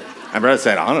 And Brad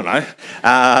said, I don't know.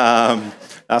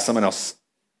 Ask someone else.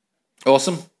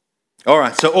 Awesome. All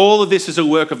right, so all of this is a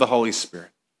work of the Holy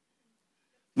Spirit.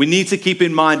 We need to keep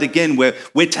in mind, again,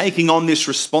 we're taking on this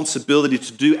responsibility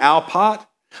to do our part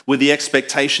with the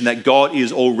expectation that God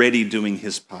is already doing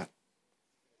his part.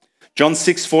 John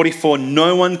 6:44,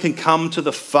 no one can come to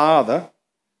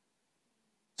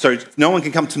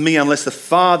me unless the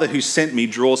Father who sent me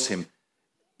draws him.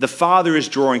 The Father is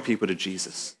drawing people to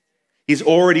Jesus. He's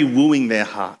already wooing their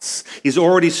hearts. He's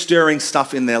already stirring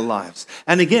stuff in their lives.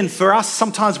 And again, for us,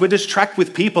 sometimes we're distracted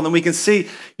with people and we can see,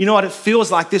 you know what, it feels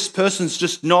like this person's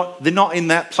they're not in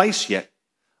that place yet.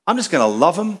 I'm just going to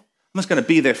love them. I'm just going to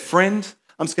be their friend.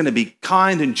 I'm just going to be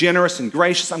kind and generous and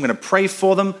gracious. I'm going to pray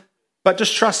for them. But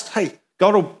just trust, hey,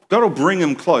 God will bring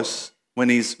them close when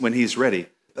he's ready.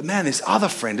 But man, this other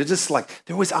friend,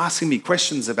 they're always asking me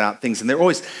questions about things, and they're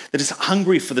just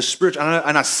hungry for the spiritual.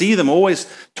 And I see them always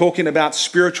talking about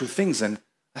spiritual things. And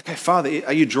okay, Father,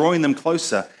 are you drawing them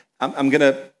closer? I'm going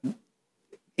to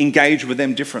engage with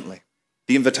them differently.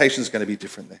 The invitation is going to be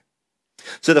different there.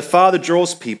 So the Father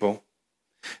draws people,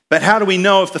 but how do we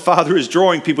know if the Father is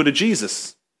drawing people to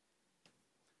Jesus?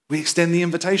 We extend the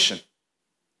invitation.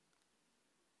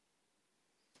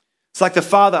 It's like the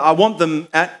Father, I want them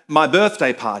at my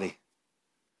birthday party.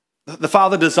 The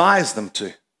Father desires them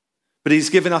to, but he's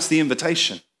given us the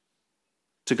invitation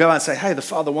to go out and say, hey, the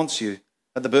Father wants you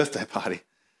at the birthday party.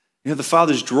 You know, the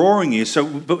Father's drawing you.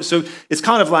 So it's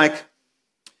kind of like,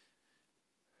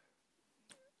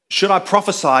 should I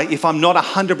prophesy if I'm not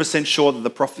 100% sure that the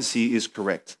prophecy is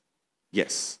correct?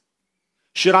 Yes.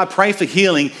 Should I pray for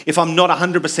healing if I'm not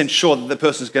 100% sure that the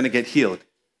person's going to get healed?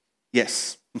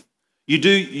 Yes. You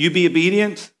be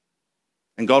obedient,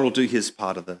 and God will do his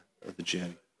part of the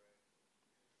journey.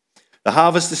 The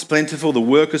harvest is plentiful, the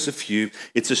workers are few.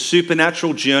 It's a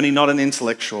supernatural journey, not an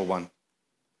intellectual one.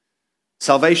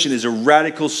 Salvation is a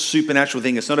radical supernatural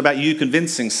thing. It's not about you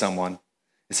convincing someone.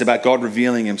 It's about God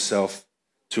revealing himself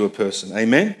to a person.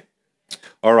 Amen?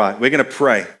 All right, we're going to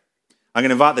pray. I'm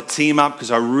going to invite the team up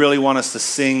because I really want us to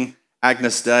sing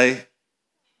Agnus Dei.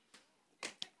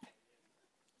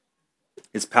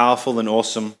 It's powerful and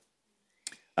awesome.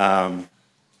 But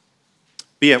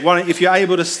yeah, if you're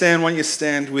able to stand, why don't you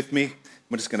stand with me?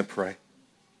 We're just going to pray.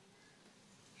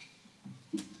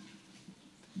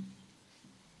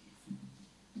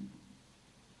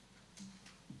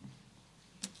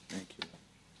 Thank you.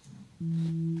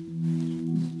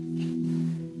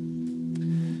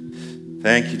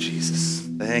 Thank you, Jesus.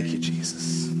 Thank you,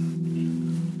 Jesus.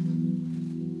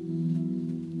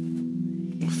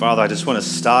 Father, I just want to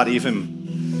start even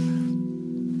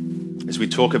as we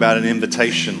talk about an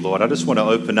invitation, Lord. I just want to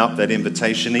open up that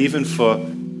invitation even for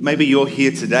maybe you're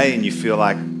here today and you feel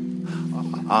like,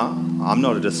 I'm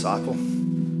not a disciple.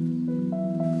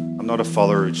 I'm not a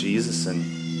follower of Jesus.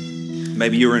 And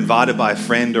maybe you were invited by a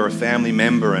friend or a family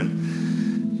member and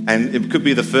it could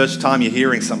be the first time you're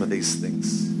hearing some of these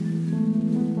things.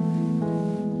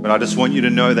 But I just want you to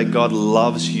know that God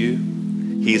loves you.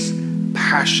 He's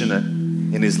passionate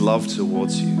in his love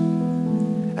towards you.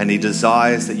 And he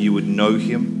desires that you would know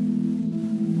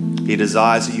him. He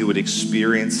desires that you would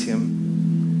experience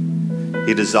him.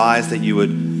 He desires that you would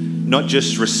not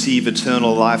just receive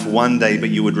eternal life one day, but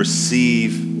you would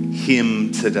receive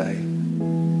him today.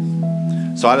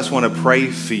 So I just want to pray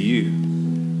for you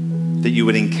that you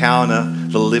would encounter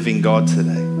the living God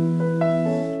today.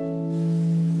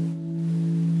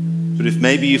 But if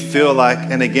maybe you feel like,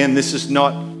 and again,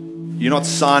 you're not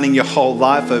signing your whole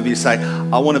life over. You say,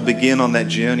 I want to begin on that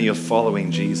journey of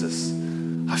following Jesus.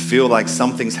 I feel like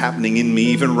something's happening in me.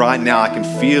 Even right now, I can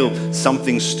feel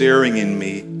something stirring in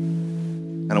me.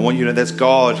 And I want you to know that's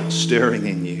God stirring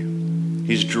in you.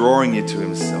 He's drawing you to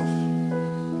himself.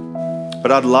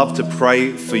 But I'd love to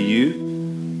pray for you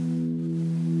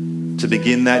to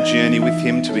begin that journey with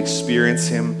him, to experience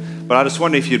him. But I just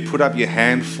wonder if you'd put up your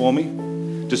hand for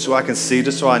me, just so I can see,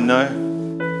 just so I know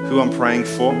who I'm praying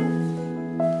for.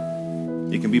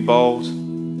 You can be bold.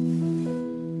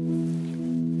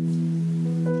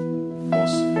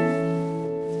 Awesome.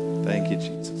 Thank you,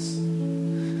 Jesus.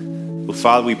 Well,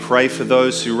 Father, we pray for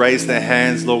those who raise their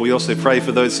hands. Lord, we also pray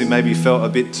for those who maybe felt a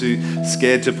bit too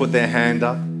scared to put their hand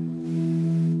up.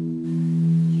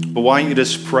 But why don't you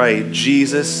just pray,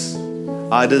 Jesus,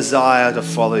 I desire to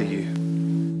follow you.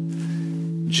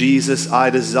 Jesus, I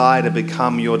desire to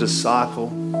become your disciple,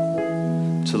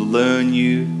 to learn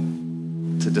you,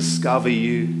 to discover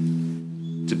you,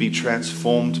 to be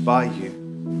transformed by you.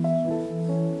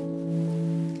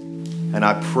 And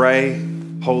I pray,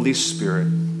 Holy Spirit,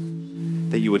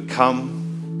 that you would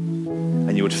come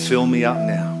and you would fill me up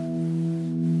now.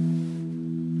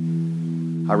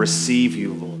 I receive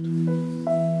you, Lord.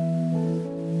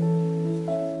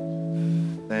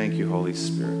 Thank you, Holy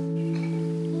Spirit.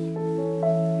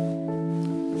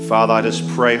 Father, I just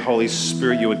pray, Holy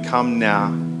Spirit, you would come now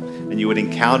and you would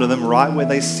encounter them right where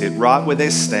they sit, right where they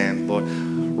stand, Lord,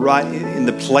 right in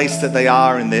the place that they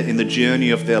are in the journey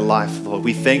of their life, Lord.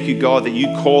 We thank you, God, that you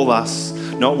call us,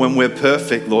 not when we're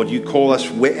perfect, Lord. You call us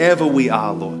wherever we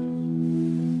are, Lord.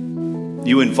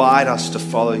 You invite us to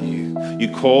follow you. You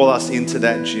call us into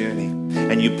that journey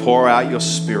and you pour out your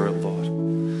Spirit,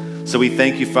 Lord. So we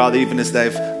thank you, Father, even as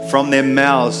they've, from their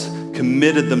mouths,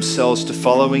 committed themselves to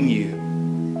following you.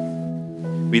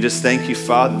 We just thank you,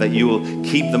 Father, that you will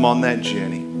keep them on that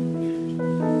journey.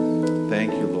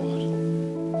 Thank you, Lord.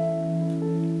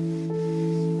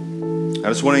 I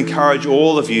just want to encourage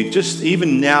all of you, just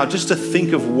even now, just to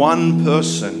think of one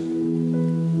person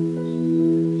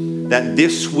that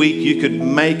this week you could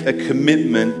make a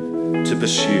commitment to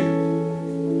pursue.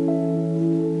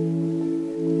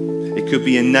 It could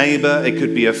be a neighbor, it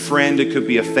could be a friend, it could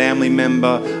be a family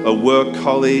member, a work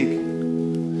colleague,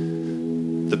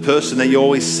 the person that you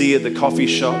always see at the coffee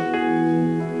shop.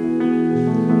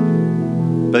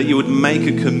 But you would make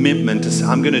a commitment to say,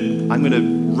 I'm going to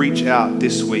reach out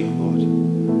this week, Lord.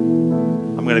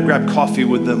 I'm going to grab coffee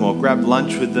with them or grab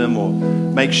lunch with them or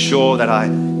make sure that I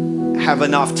have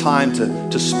enough time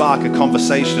to spark a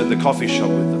conversation at the coffee shop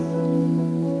with them.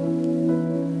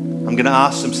 I'm going to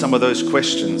ask them some of those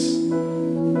questions.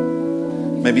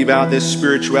 Maybe about their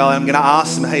spirituality. I'm going to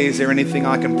ask them, hey, is there anything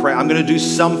I can pray? I'm going to do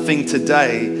something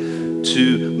today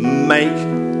to make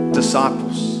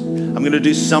disciples. I'm going to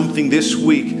do something this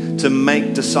week to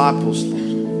make disciples,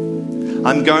 Lord.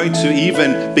 I'm going to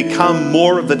even become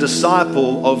more of the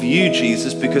disciple of you,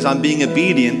 Jesus, because I'm being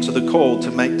obedient to the call to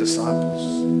make disciples.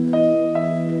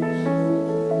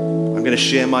 I'm going to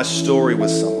share my story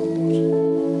with someone.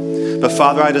 But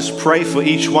Father, I just pray for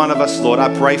each one of us, Lord.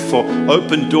 I pray for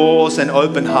open doors and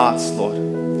open hearts, Lord.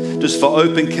 Just for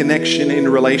open connection in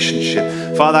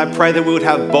relationship. Father, I pray that we would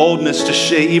have boldness to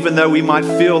share, even though we might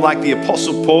feel like the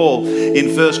Apostle Paul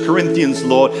in 1 Corinthians,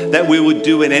 Lord, that we would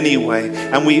do it anyway.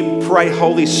 And we pray,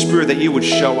 Holy Spirit, that you would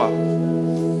show up.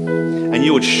 And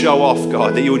you would show off,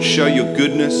 God, that you would show your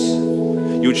goodness.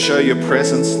 You would show your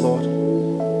presence, Lord.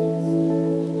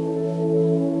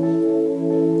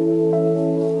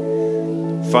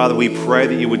 Father, we pray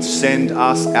that you would send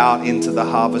us out into the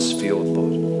harvest field,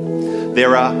 Lord.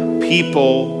 There are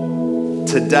people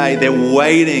today, they're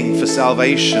waiting for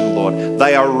salvation, Lord.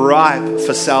 They are ripe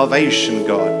for salvation,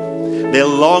 God. They're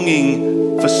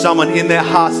longing for someone in their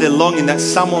hearts. They're longing that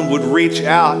someone would reach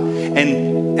out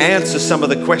and answer some of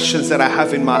the questions that I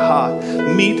have in my heart.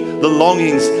 Meet the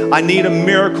longings. I need a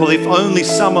miracle. If only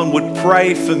someone would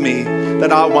pray for me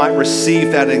that I might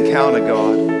receive that encounter,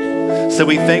 God. So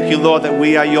we thank you, Lord, that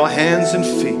we are your hands and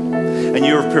feet, and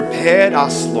you have prepared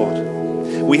us, Lord.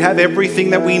 We have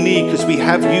everything that we need because we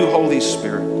have you, Holy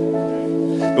Spirit.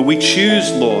 But we choose,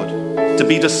 Lord, to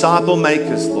be disciple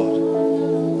makers, Lord.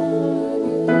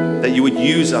 That you would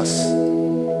use us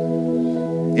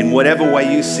in whatever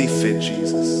way you see fit,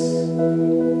 Jesus.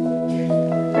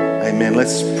 Amen.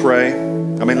 Let's pray.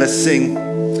 Let's sing.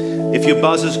 If your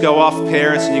buzzers go off,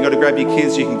 parents, and you've got to grab your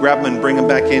kids, you can grab them and bring them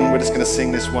back in. We're just going to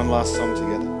sing this one last song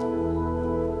together.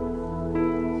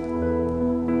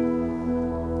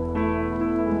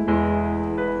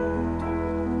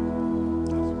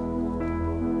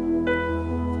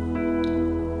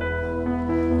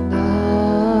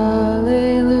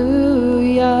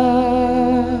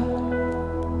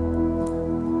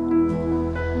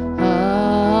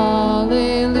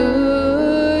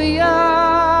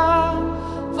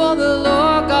 For the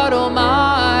Lord God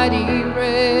Almighty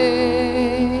reigns.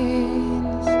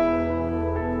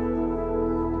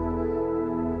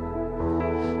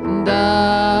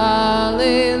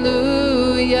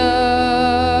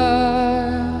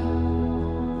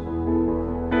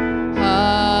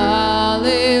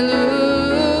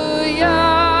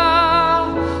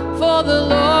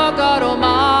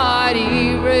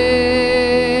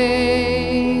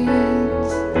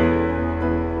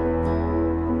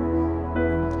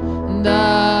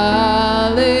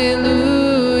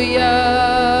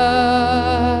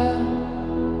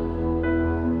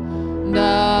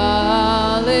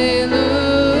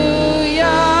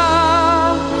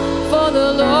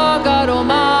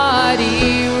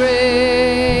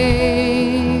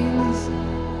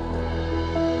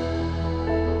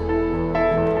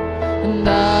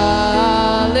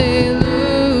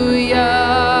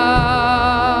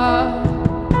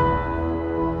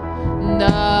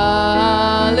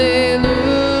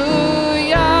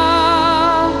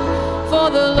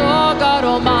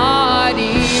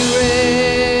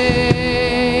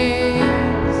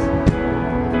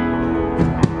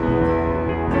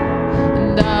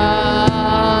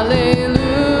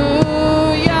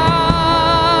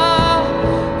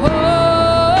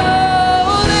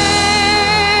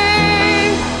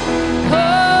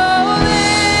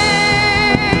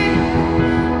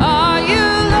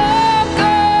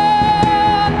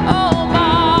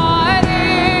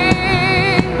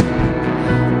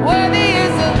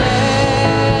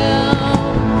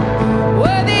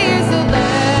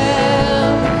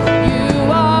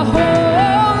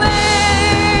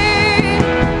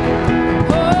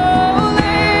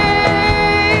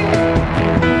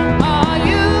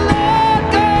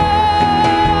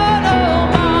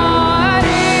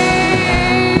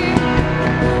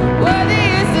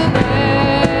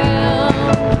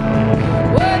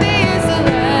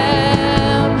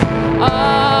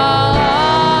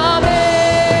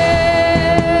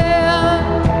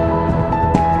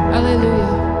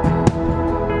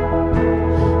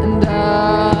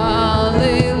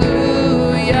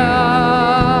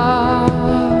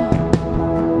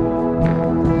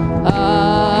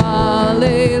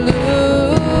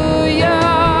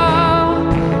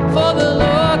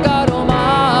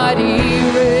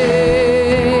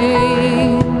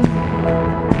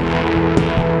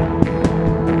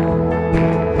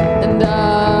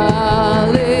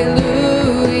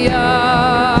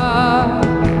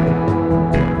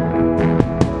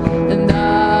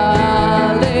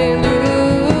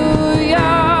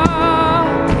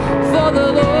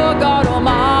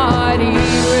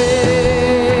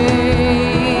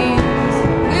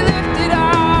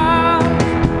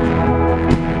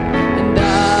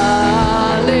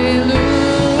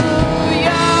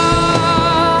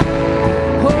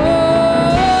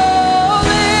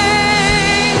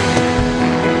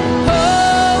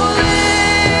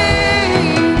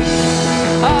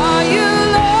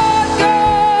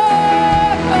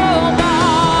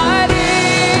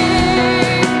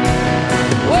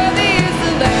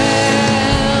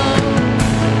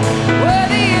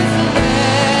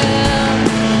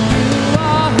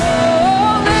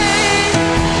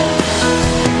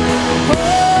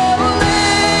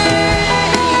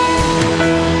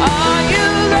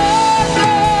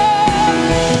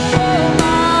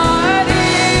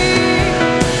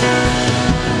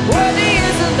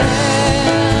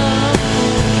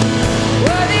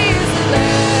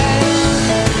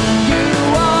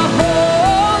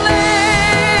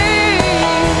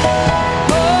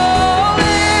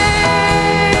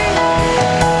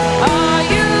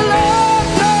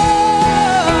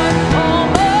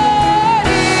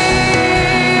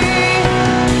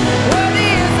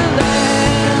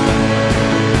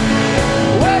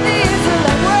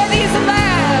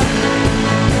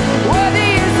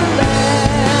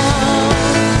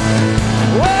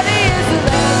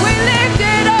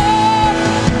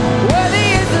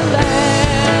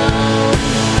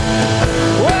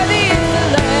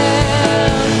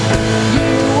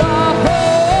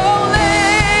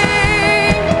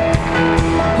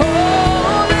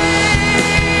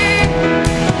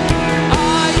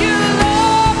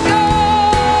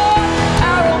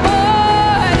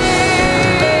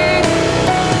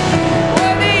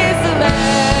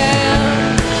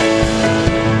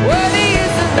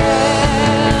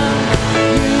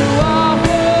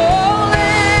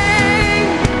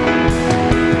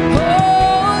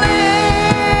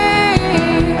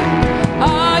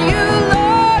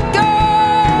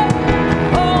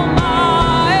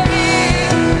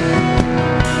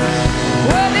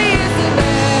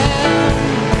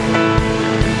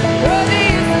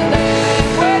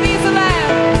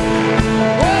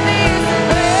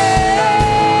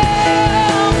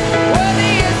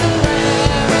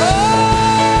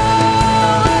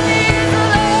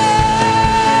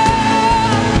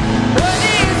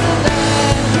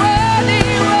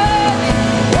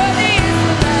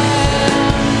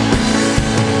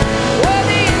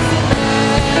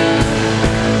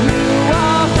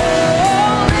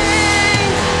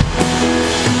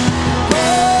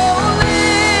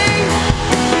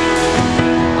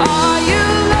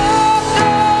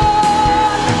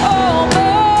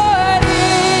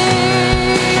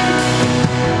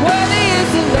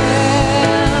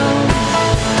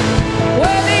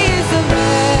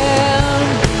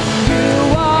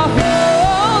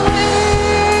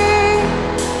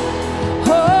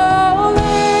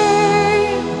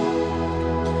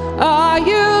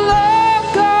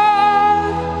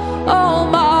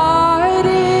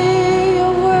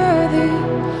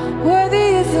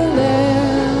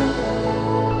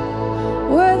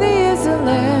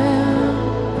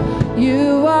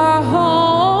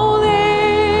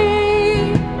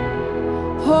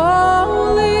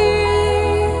 Holy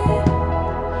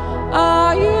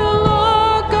are you,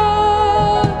 Lord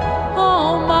God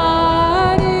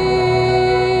Almighty.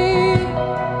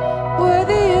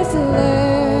 Worthy is the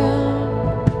Lamb.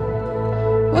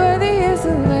 Worthy is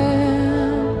the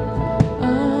Lamb.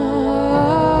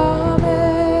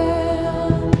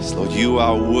 Amen. Yes, Lord, you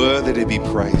are worthy to be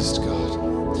praised, God.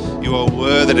 You are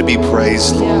worthy to be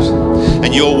praised, Lord.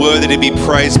 And you're worthy to be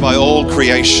praised by all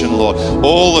creation, Lord.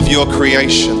 All of your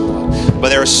creation, Lord. But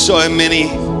there are so many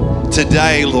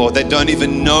today, Lord, that don't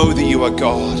even know that you are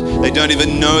God. They don't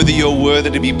even know that you're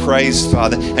worthy to be praised,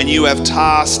 Father. And you have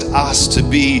tasked us to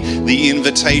be the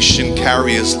invitation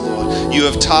carriers, Lord. You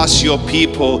have tasked your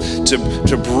people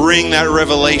to bring that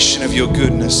revelation of your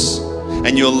goodness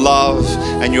and your love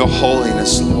and your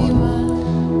holiness, Lord.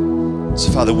 So,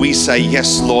 Father, we say,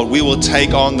 yes, Lord, we will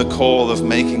take on the call of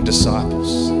making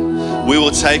disciples. We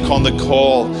will take on the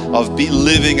call of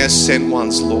living as sent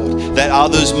ones, Lord, that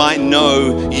others might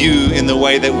know you in the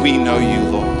way that we know you,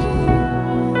 Lord.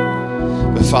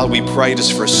 But, Father, we pray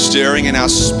just for a stirring in our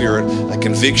spirit, a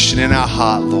conviction in our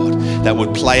heart, Lord, that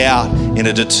would play out in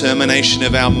a determination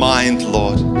of our mind,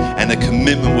 Lord, and a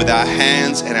commitment with our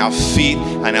hands and our feet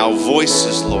and our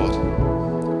voices, Lord,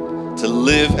 to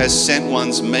live as sent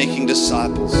ones making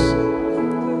disciples.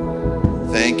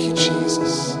 Thank you,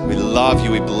 Jesus. We love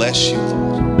you. We bless you,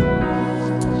 Lord.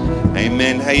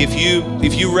 Amen. Hey, if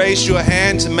you raised your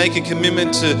hand to make a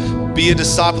commitment to be a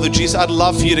disciple of Jesus, I'd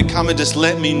love for you to come and just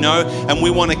let me know. And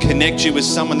we want to connect you with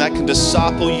someone that can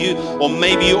disciple you. Or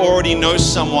maybe you already know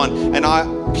someone, and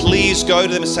please go to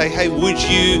them and say, hey, would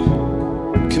you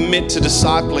commit to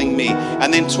discipling me?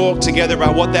 And then talk together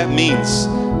about what that means.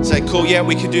 Say, cool, yeah,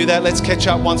 we could do that. Let's catch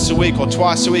up once a week or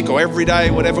twice a week or every day,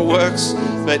 whatever works.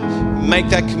 But make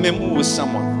that commitment with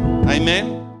someone.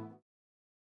 Amen.